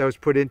piece that was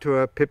put into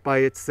a pit by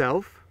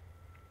itself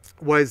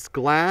was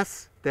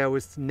glass that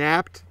was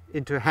snapped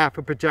into half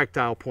a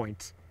projectile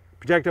point.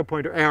 Projectile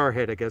point, or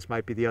arrowhead, I guess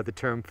might be the other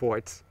term for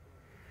it.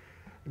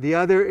 The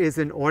other is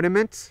an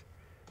ornament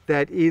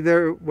that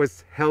either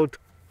was held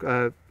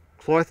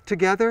cloth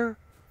together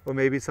or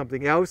maybe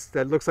something else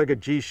that looks like a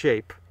G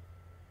shape.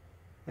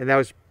 And that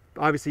was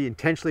obviously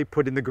intentionally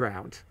put in the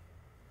ground.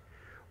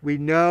 We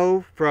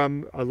know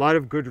from a lot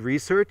of good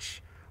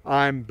research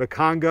on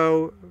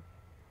Bakongo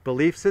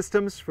belief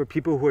systems for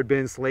people who had been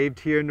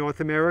enslaved here in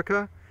North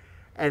America,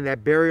 and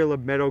that burial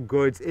of metal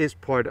goods is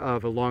part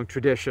of a long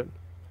tradition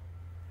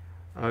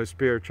of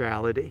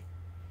spirituality.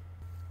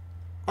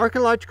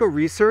 Archaeological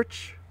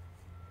research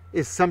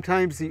is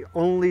sometimes the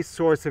only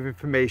source of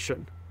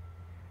information.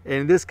 And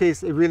in this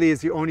case, it really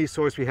is the only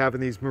source we have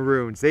in these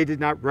Maroons. They did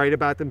not write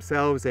about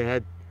themselves. They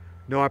had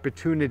no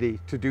opportunity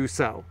to do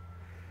so.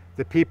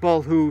 The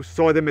people who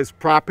saw them as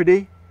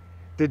property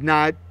did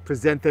not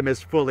present them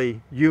as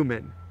fully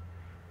human.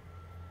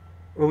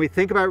 When we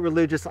think about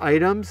religious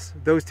items,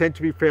 those tend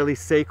to be fairly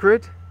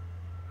sacred,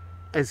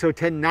 and so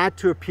tend not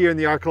to appear in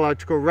the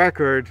archaeological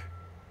record.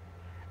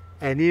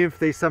 And even if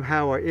they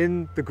somehow are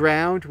in the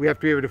ground, we have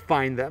to be able to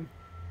find them.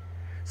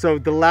 So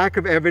the lack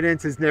of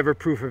evidence is never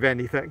proof of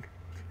anything.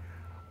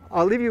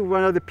 I'll leave you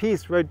one other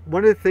piece, right?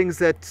 One of the things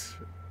that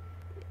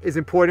is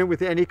important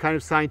with any kind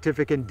of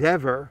scientific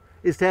endeavor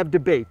is to have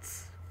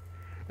debates.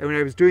 And when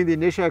I was doing the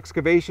initial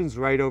excavations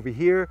right over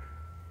here,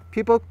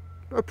 people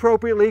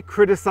appropriately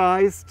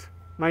criticized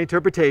my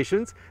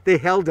interpretations. They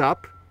held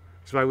up,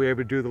 that's why we were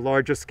able to do the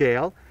larger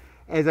scale.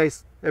 As I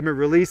am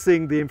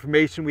releasing the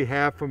information we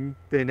have from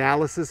the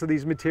analysis of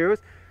these materials,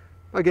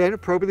 again,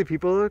 appropriately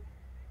people are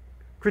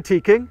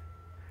critiquing,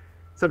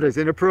 sometimes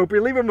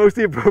inappropriately, but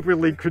mostly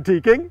appropriately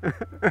critiquing.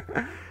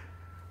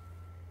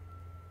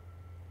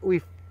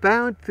 We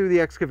found through the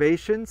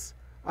excavations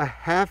a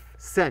half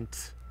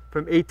cent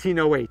from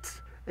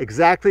 1808,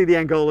 exactly the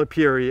Angola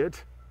period.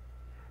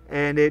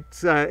 And it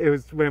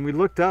was when we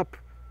looked up,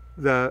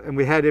 and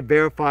we had it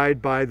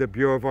verified by the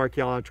Bureau of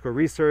Archaeological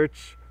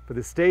Research for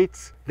the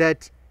States,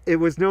 that it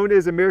was known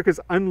as America's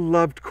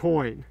unloved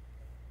coin.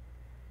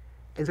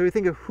 And so we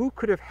think of who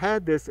could have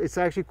had this. It's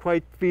actually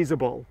quite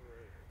feasible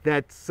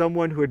that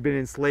someone who had been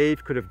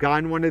enslaved could have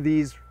gotten one of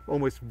these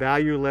almost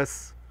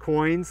valueless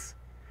coins,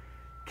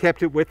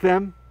 kept it with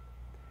them,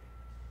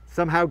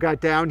 somehow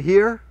got down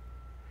here,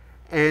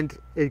 and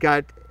it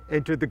got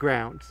entered the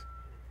ground.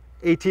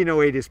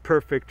 1808 is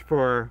perfect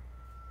for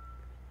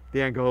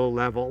the Angola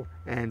level,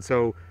 and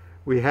so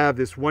we have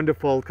this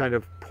wonderful kind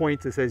of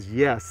point that says,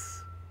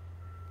 yes,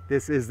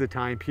 this is the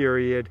time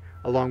period,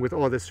 along with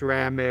all the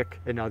ceramic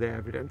and other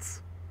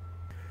evidence.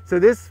 So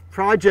this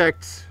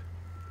project,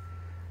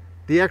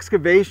 the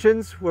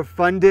excavations were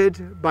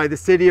funded by the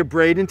city of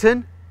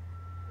Bradenton,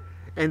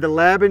 and the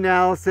lab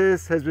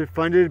analysis has been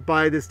funded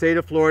by the state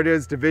of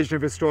Florida's Division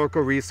of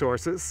Historical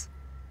Resources.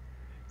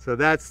 So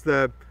that's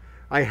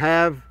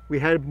we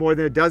had more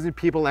than a dozen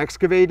people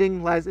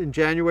excavating in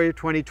January of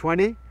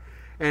 2020,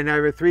 And I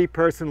have a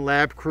 3-person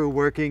lab crew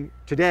working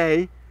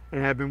today,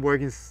 and have been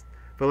working for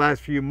the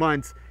last few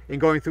months in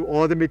going through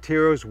all the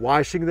materials,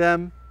 washing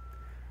them,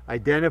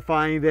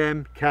 identifying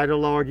them,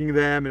 cataloging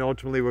them, and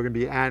ultimately we're going to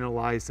be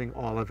analyzing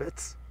all of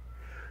it.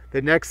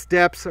 The next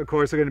steps, of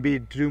course, are going to be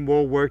to do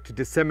more work to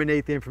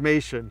disseminate the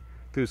information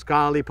through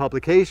scholarly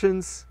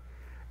publications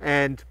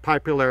and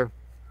popular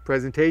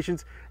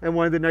presentations. And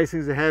one of the nice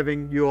things of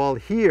having you all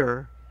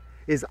here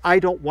is I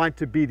don't want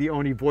to be the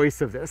only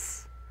voice of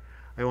this.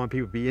 I want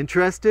people to be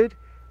interested.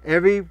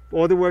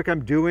 All the work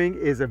I'm doing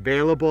is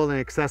available and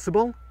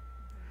accessible.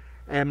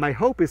 And my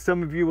hope is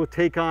some of you will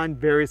take on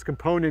various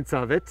components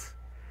of it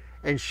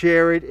and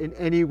share it in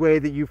any way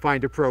that you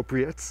find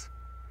appropriate.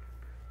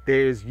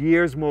 There's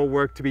years more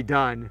work to be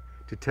done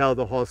to tell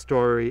the whole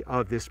story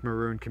of this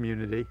maroon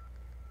community.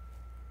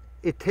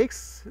 It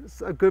takes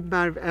a good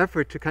amount of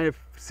effort to kind of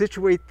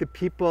situate the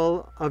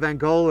people of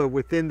Angola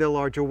within the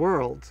larger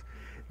world.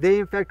 They,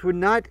 in fact, would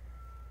not,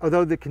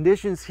 although the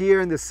conditions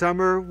here in the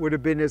summer would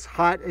have been as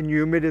hot and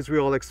humid as we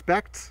all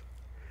expect,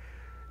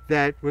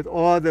 that with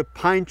all the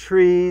pine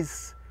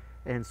trees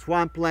and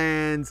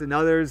swamplands and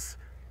others,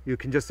 you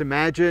can just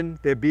imagine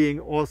there being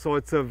all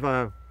sorts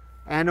of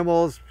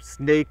animals,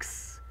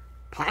 snakes,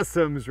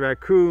 possums,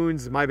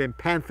 raccoons, might have been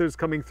panthers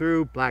coming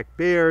through, black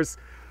bears.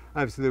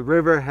 Obviously the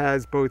river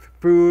has both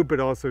food but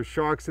also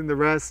sharks and the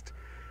rest,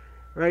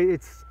 right?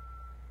 It's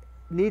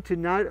neat to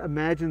not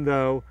imagine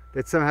though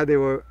that somehow they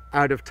were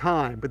out of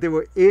time, but they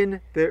were in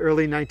the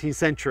early 19th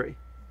century.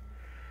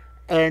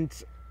 And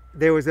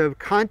there was a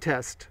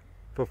contest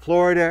for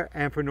Florida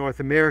and for North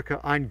America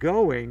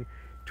ongoing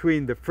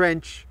between the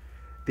French,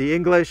 the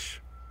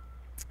English,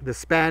 the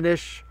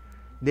Spanish,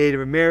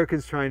 Native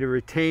Americans trying to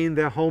retain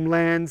their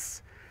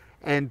homelands,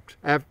 and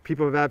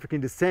people of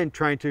African descent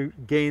trying to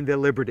gain their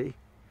liberty.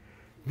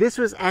 This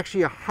was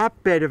actually a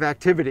hotbed of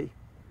activity.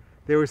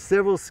 There were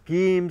several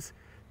schemes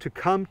to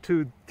come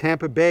to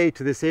Tampa Bay,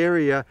 to this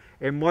area,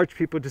 and march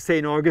people to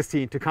St.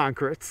 Augustine to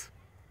conquer it.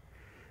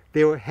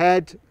 They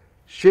had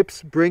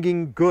ships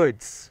bringing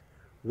goods,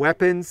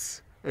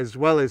 weapons, as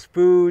well as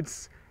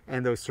foods,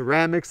 and those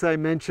ceramics I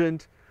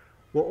mentioned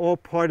were all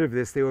part of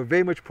this. They were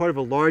very much part of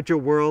a larger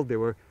world. There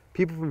were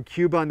people from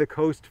Cuba on the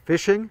coast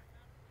fishing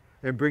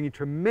and bringing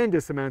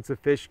tremendous amounts of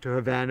fish to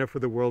Havana for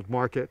the world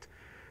market.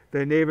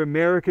 The Native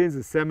Americans,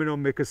 the Seminole,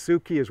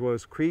 Miccosukee, as well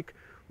as Creek,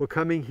 were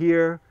coming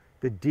here.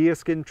 The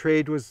deerskin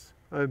trade was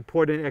an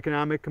important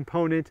economic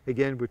component,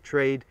 again with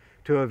trade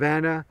to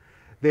Havana.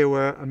 There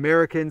were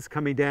Americans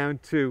coming down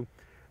to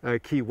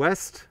Key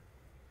West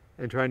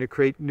and trying to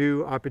create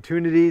new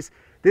opportunities.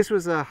 This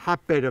was a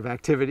hotbed of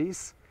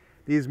activities.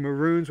 These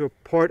Maroons were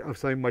part of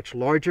something much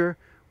larger.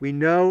 We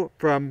know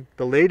from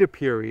the later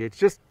periods,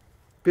 just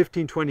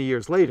 15, 20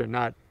 years later,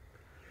 not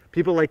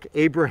people like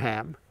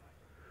Abraham,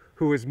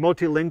 who was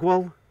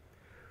multilingual,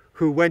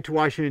 who went to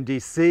Washington,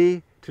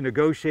 D.C. to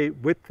negotiate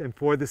with and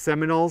for the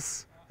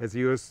Seminoles as the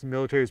U.S.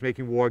 military was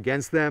making war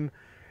against them.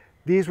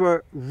 These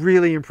were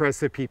really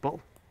impressive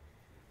people,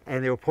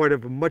 and they were part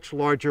of a much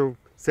larger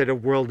set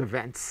of world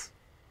events.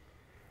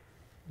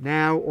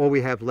 Now all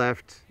we have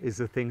left is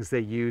the things they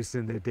used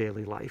in their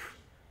daily life.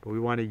 But we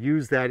want to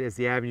use that as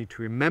the avenue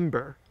to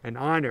remember and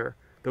honor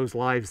those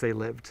lives they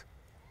lived.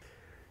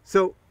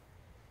 So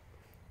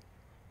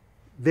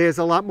there's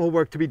a lot more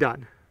work to be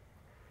done.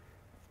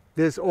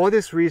 All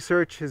this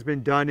research has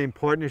been done in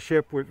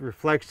partnership with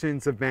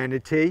Reflections of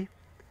Manatee.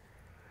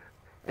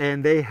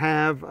 And they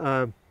have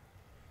a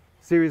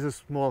series of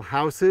small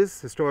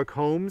houses, historic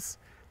homes,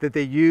 that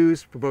they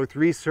use for both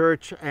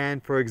research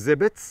and for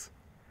exhibits.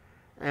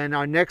 And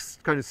our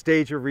next kind of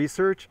stage of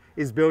research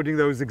is building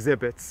those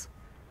exhibits,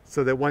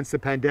 so that once the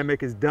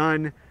pandemic is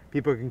done,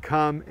 people can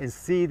come and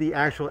see the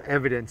actual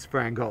evidence for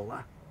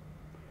Angola.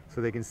 So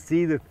they can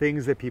see the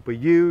things that people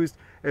used,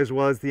 as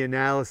well as the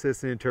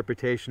analysis and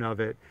interpretation of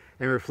it.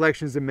 And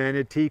Reflections of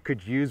Manatee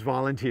could use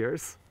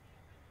volunteers.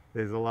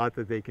 There's a lot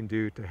that they can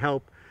do to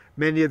help.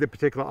 Many of the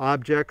particular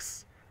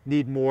objects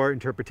need more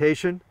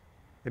interpretation,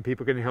 and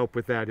people can help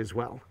with that as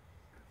well.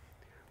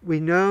 We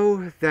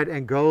know that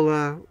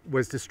Angola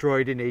was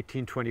destroyed in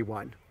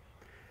 1821.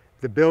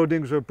 The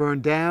buildings were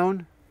burned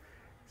down.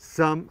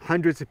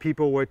 Hundreds of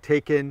people were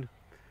taken,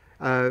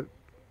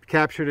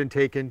 captured and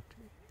taken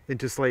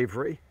into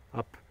slavery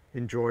up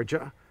in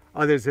Georgia.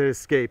 Others had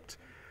escaped.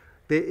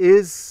 We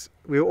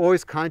were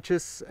always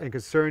conscious and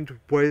concerned,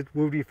 where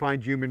would we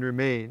find human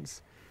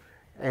remains?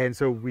 And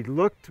so we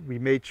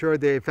made sure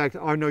there in fact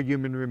are no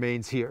human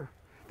remains here.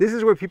 This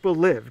is where people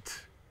lived.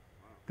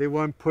 They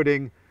weren't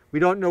we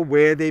don't know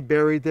where they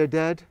buried their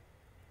dead,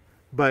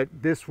 but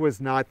this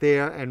was not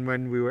there. And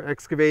when we were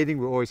excavating,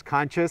 we were always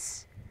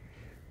conscious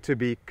to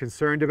be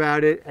concerned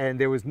about it, and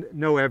there was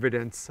no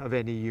evidence of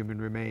any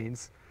human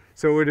remains.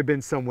 So it would have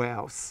been somewhere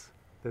else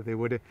that they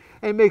would have.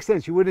 And it makes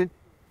sense.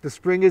 The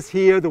spring is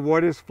here, the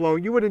water is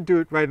flowing. You wouldn't do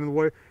it right in the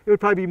water. It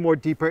would probably be more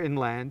deeper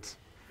inland.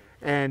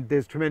 And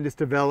there's tremendous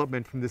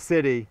development from the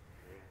city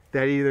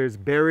that either has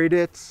buried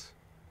it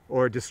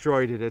or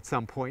destroyed it at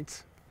some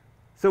point.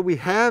 So we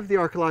have the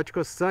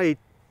archaeological site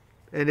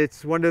And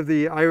it's one of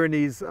the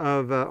ironies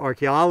of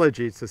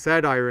archaeology, it's a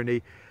sad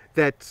irony,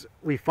 that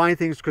we find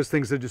things because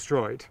things are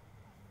destroyed.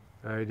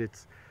 Right? The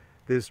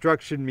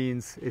destruction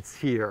means it's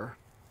here.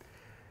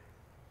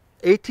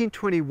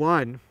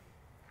 1821,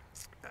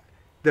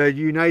 the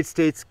United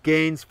States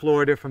gains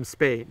Florida from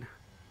Spain.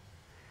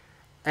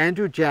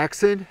 Andrew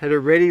Jackson had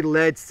already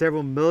led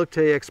several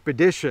military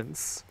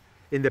expeditions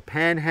in the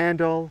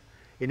Panhandle,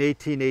 in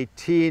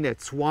 1818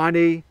 at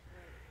Suwannee.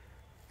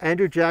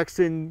 Andrew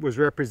Jackson was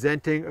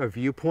representing a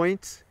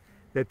viewpoint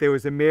that there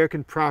was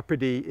American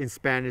property in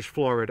Spanish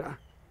Florida,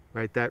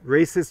 right? That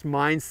racist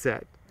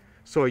mindset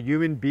saw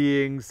human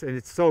beings, and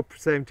it's so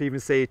sad to even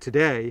say it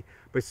today,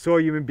 but saw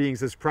human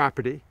beings as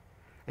property.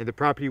 And the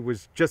property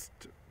was just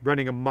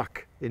running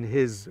amok in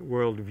his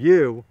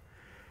worldview.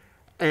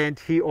 And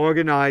he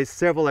organized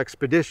several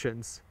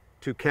expeditions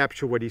to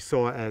capture what he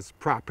saw as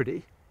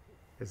property,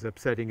 as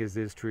upsetting as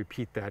it is to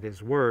repeat that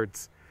as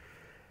words.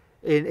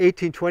 In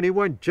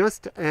 1821,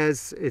 just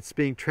as it's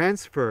being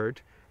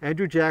transferred,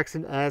 Andrew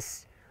Jackson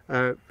asked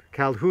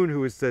Calhoun,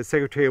 who was the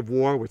Secretary of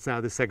War, what's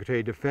now the Secretary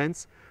of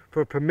Defense,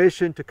 for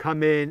permission to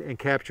come in and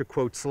capture,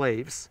 quote,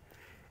 slaves.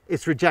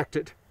 It's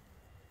rejected.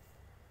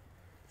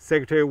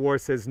 Secretary of War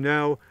says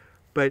no,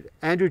 but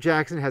Andrew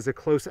Jackson has a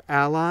close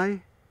ally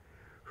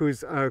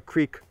who's a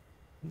Creek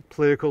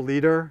political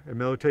leader, a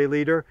military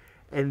leader,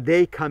 and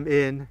they come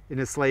in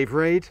a slave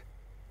raid,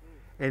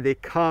 and they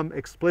come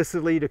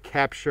explicitly to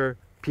capture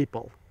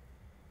people.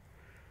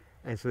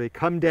 And so they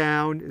come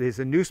down. There's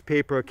a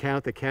newspaper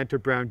account that Cantor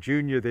Brown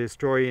Jr., the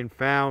historian,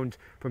 found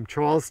from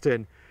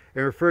Charleston,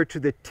 and referred to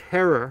the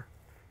terror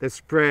that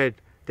spread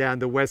down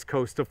the west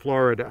coast of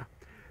Florida,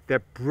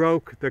 that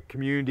broke the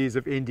communities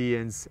of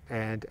Indians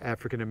and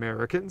African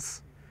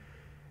Americans.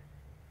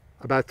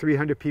 About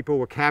 300 people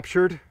were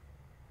captured.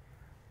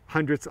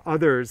 Hundreds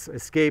others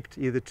escaped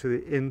either to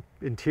the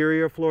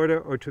interior of Florida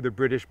or to the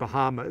British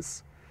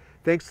Bahamas.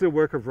 Thanks to the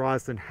work of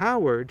Rosalind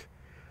Howard,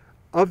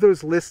 of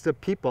those lists of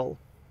people,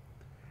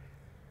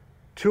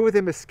 2 of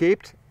them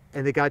escaped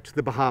and they got to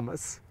the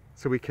Bahamas.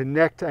 So we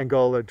connect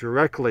Angola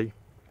directly.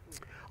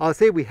 I'll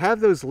say we have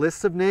those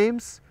lists of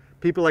names,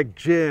 people like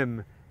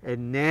Jim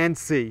and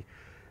Nancy,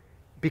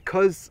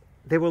 because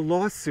they were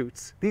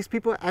lawsuits. These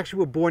people actually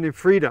were born in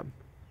freedom,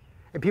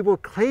 and people were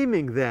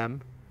claiming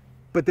them,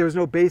 but there was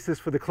no basis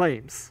for the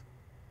claims.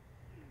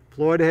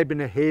 Florida had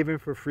been a haven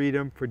for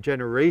freedom for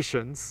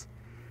generations,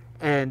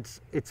 and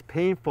it's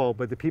painful,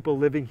 but the people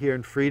living here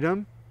in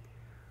freedom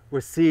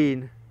were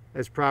seen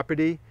as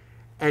property,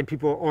 and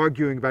people were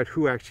arguing about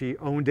who actually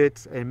owned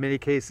it. And in many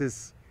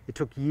cases, it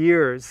took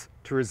years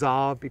to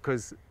resolve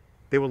because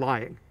they were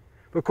lying.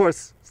 But of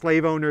course,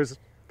 slave owners,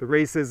 the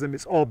racism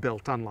is all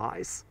built on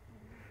lies.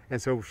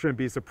 And so it shouldn't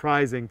be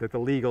surprising that the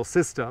legal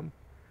system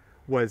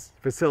was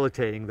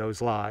facilitating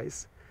those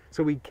lies.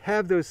 So we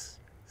have those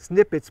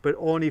snippets, but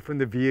only from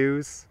the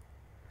views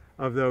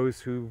of those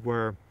who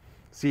were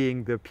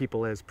seeing the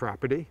people as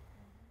property.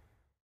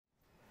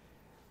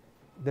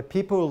 The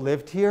people who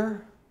lived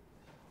here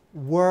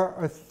were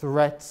a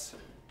threat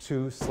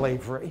to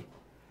slavery.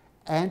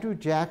 Andrew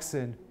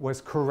Jackson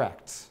was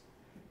correct.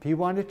 If he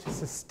wanted to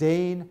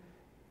sustain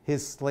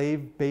his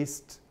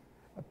slave-based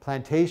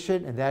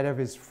plantation and that of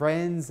his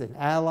friends and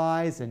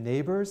allies and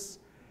neighbors,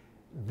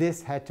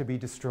 this had to be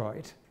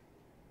destroyed.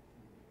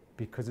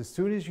 Because as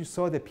soon as you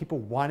saw that people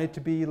wanted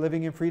to be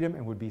living in freedom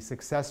and would be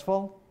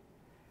successful,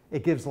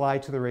 it gives lie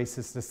to the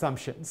racist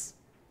assumptions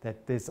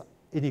that there's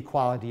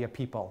inequality of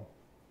people.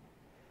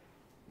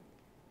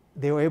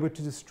 They were able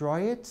to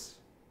destroy it,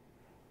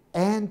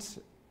 and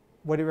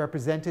what it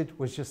represented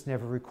was just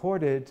never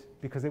recorded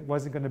because it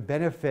wasn't going to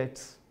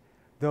benefit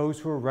those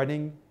who were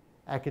running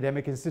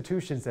academic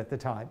institutions at the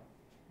time.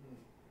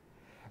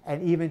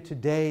 And even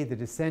today, the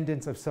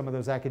descendants of some of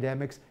those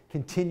academics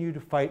continue to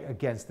fight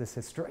against this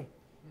history.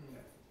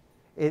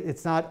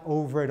 It's not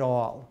over at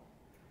all.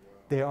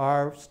 There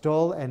are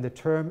still, and the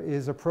term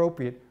is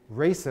appropriate,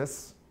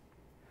 racists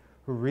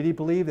who really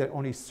believe that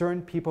only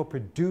certain people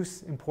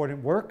produce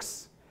important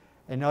works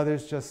and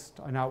others just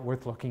are not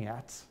worth looking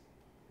at.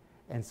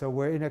 And so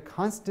we're in a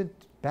constant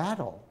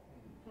battle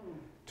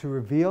to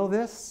reveal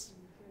this.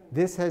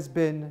 This has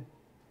been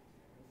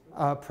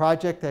a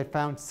project that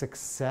found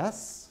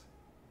success,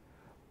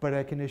 but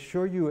I can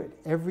assure you at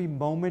every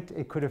moment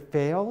it could have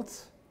failed,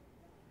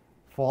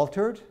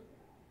 faltered,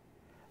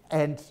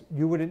 and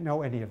you wouldn't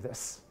know any of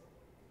this.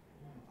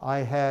 I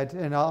had,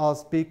 and I'll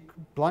speak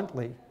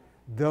bluntly,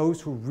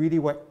 those who really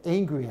were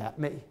angry at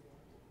me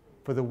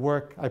for the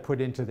work I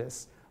put into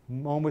this.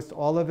 Almost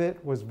all of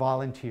it was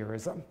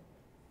volunteerism.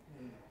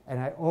 And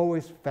I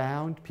always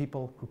found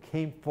people who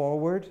came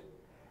forward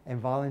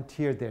and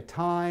volunteered their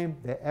time,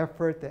 their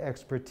effort, their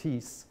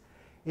expertise.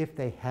 If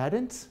they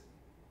hadn't,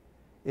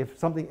 if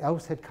something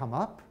else had come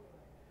up,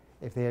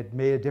 if they had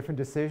made a different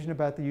decision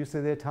about the use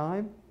of their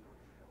time,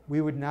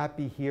 we would not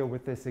be here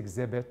with this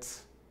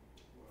exhibit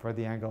for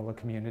the Angola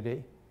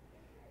community.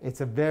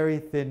 It's a very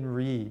thin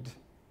reed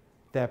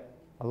that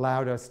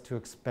allowed us to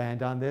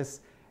expand on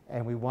this,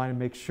 and we want to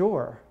make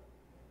sure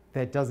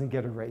that it doesn't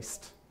get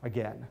erased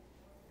again.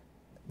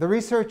 The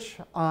research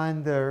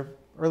on the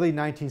early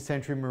 19th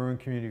century Maroon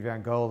community of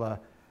Angola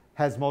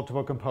has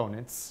multiple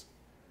components.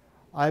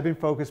 I've been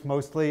focused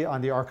mostly on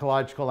the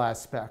archaeological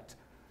aspect.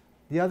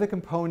 The other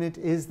component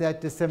is that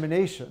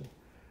dissemination.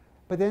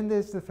 But then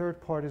there's the third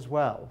part as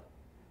well,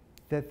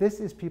 that this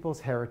is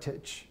people's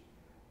heritage.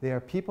 They are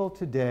people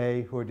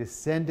today who are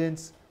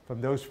descendants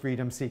from those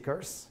freedom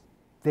seekers.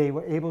 They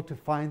were able to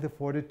find the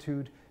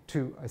fortitude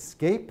to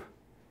escape,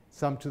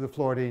 some to the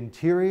Florida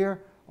interior,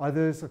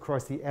 others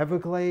across the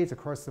Everglades,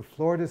 across the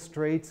Florida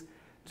Straits,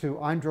 to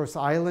Andros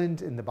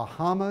Island in the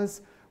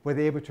Bahamas, where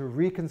they're able to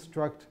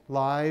reconstruct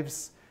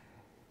lives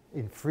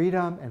in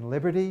freedom and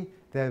liberty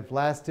that have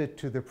lasted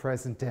to the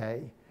present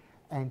day.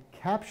 And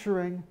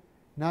capturing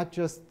not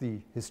just the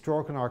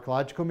historical and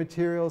archaeological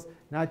materials,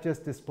 not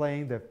just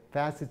displaying the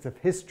facets of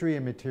history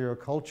and material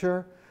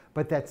culture,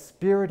 but that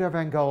spirit of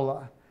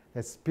Angola,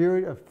 that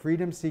spirit of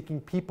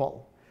freedom-seeking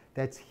people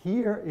that's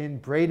here in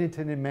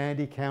Bradenton and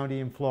Manatee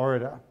County in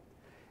Florida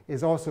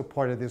is also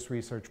part of this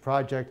research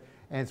project.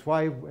 And it's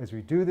why, as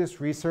we do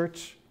this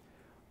research,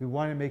 we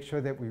want to make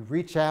sure that we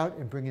reach out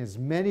and bring in as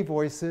many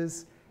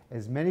voices,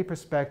 as many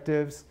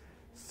perspectives,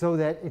 so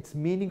that it's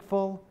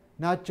meaningful,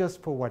 not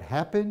just for what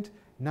happened,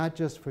 not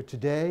just for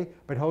today,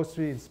 but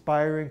hopefully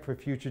inspiring for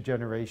future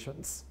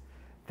generations.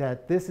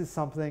 That this is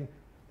something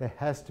that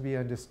has to be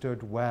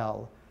understood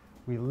well.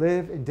 We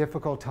live in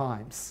difficult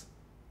times.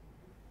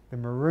 The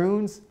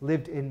Maroons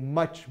lived in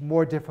much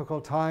more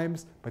difficult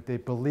times, but they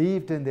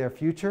believed in their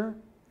future,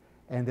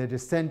 and their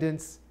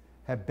descendants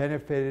have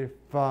benefited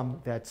from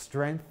that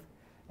strength.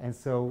 And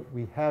so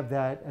we have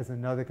that as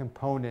another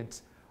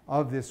component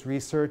of this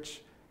research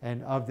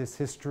and of this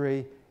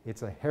history.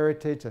 It's a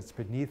heritage that's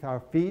beneath our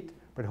feet,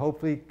 but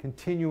hopefully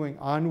continuing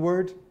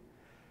onward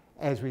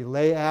as we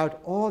lay out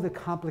all the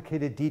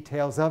complicated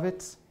details of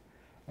it,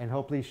 and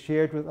hopefully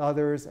shared with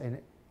others, and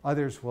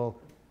others will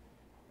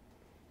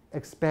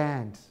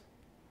expand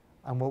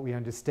on what we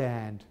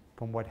understand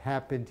from what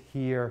happened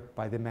here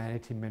by the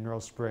Manatee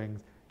Mineral Springs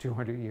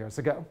 200 years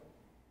ago.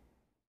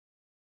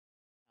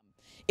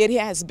 It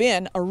has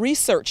been a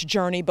research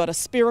journey, but a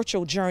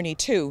spiritual journey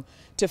too,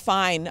 to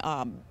find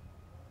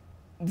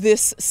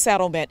this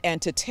settlement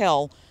and to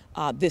tell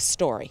this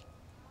story.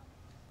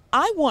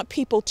 I want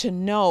people to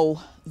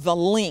know the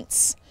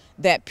lengths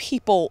that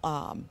people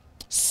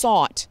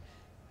sought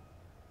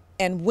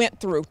and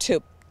went through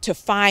to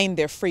find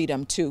their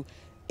freedom, to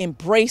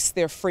embrace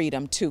their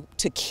freedom, to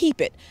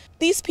keep it.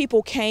 These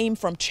people came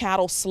from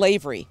chattel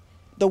slavery,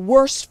 the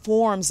worst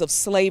forms of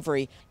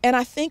slavery, and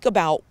I think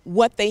about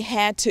what they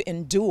had to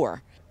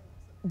endure,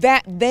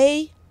 that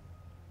they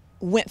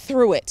went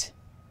through it,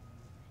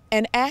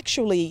 and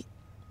actually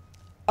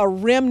a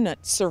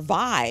remnant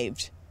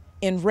survived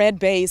in Red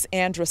Bay's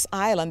Andros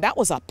Island. That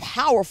was a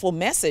powerful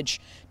message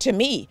to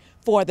me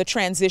for the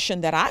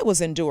transition that I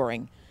was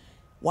enduring.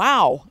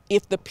 Wow,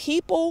 if the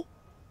people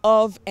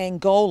of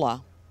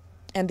Angola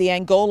and the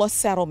Angola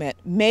settlement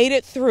made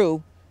it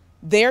through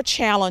their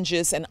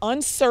challenges and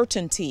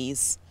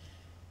uncertainties,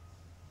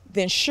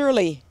 then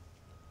surely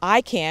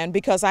I can,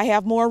 because I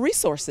have more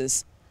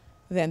resources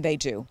than they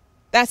do.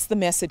 That's the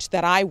message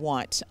that I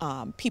want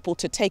people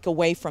to take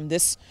away from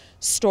this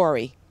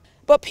story.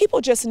 But people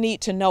just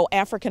need to know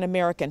African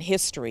American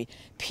history,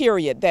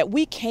 period, that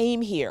we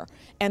came here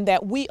and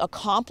that we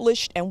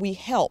accomplished and we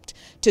helped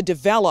to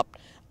develop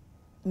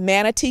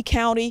Manatee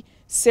County,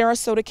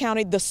 Sarasota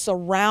County, the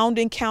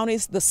surrounding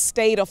counties, the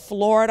state of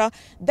Florida.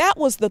 That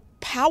was the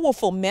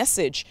powerful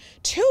message,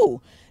 too,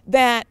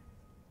 that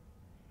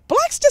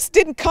blacks just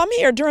didn't come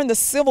here during the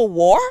Civil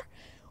War.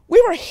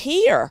 We were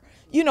here,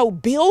 you know,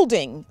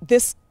 building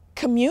this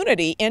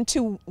community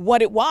into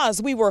what it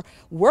was. We were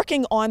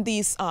working on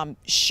these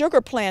sugar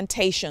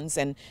plantations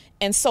and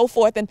so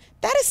forth. And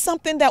that is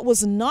something that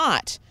was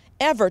not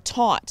ever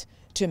taught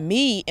to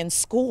me in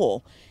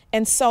school.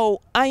 And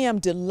so I am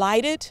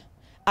delighted,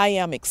 I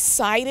am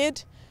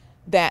excited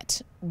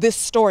that this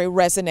story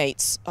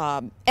resonates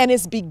and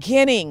is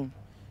beginning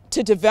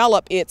to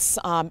develop its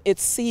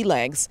sea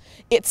legs.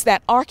 It's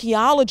that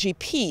archaeology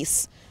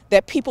piece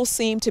that people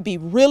seem to be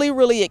really,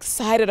 really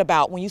excited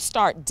about when you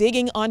start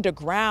digging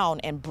underground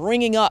and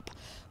bringing up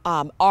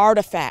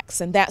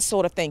artifacts and that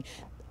sort of thing.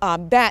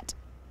 That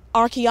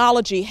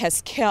archaeology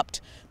has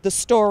kept the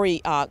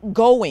story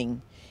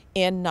going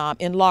in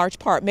large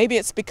part. Maybe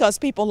it's because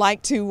people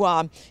like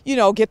to, you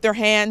know, get their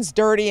hands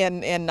dirty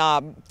and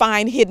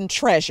find hidden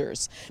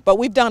treasures. But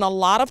we've done a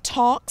lot of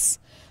talks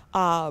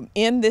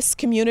in this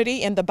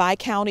community, in the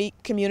Bi-County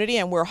community,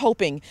 and we're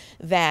hoping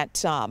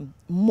that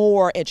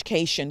more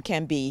education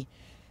can be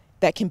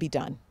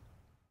done.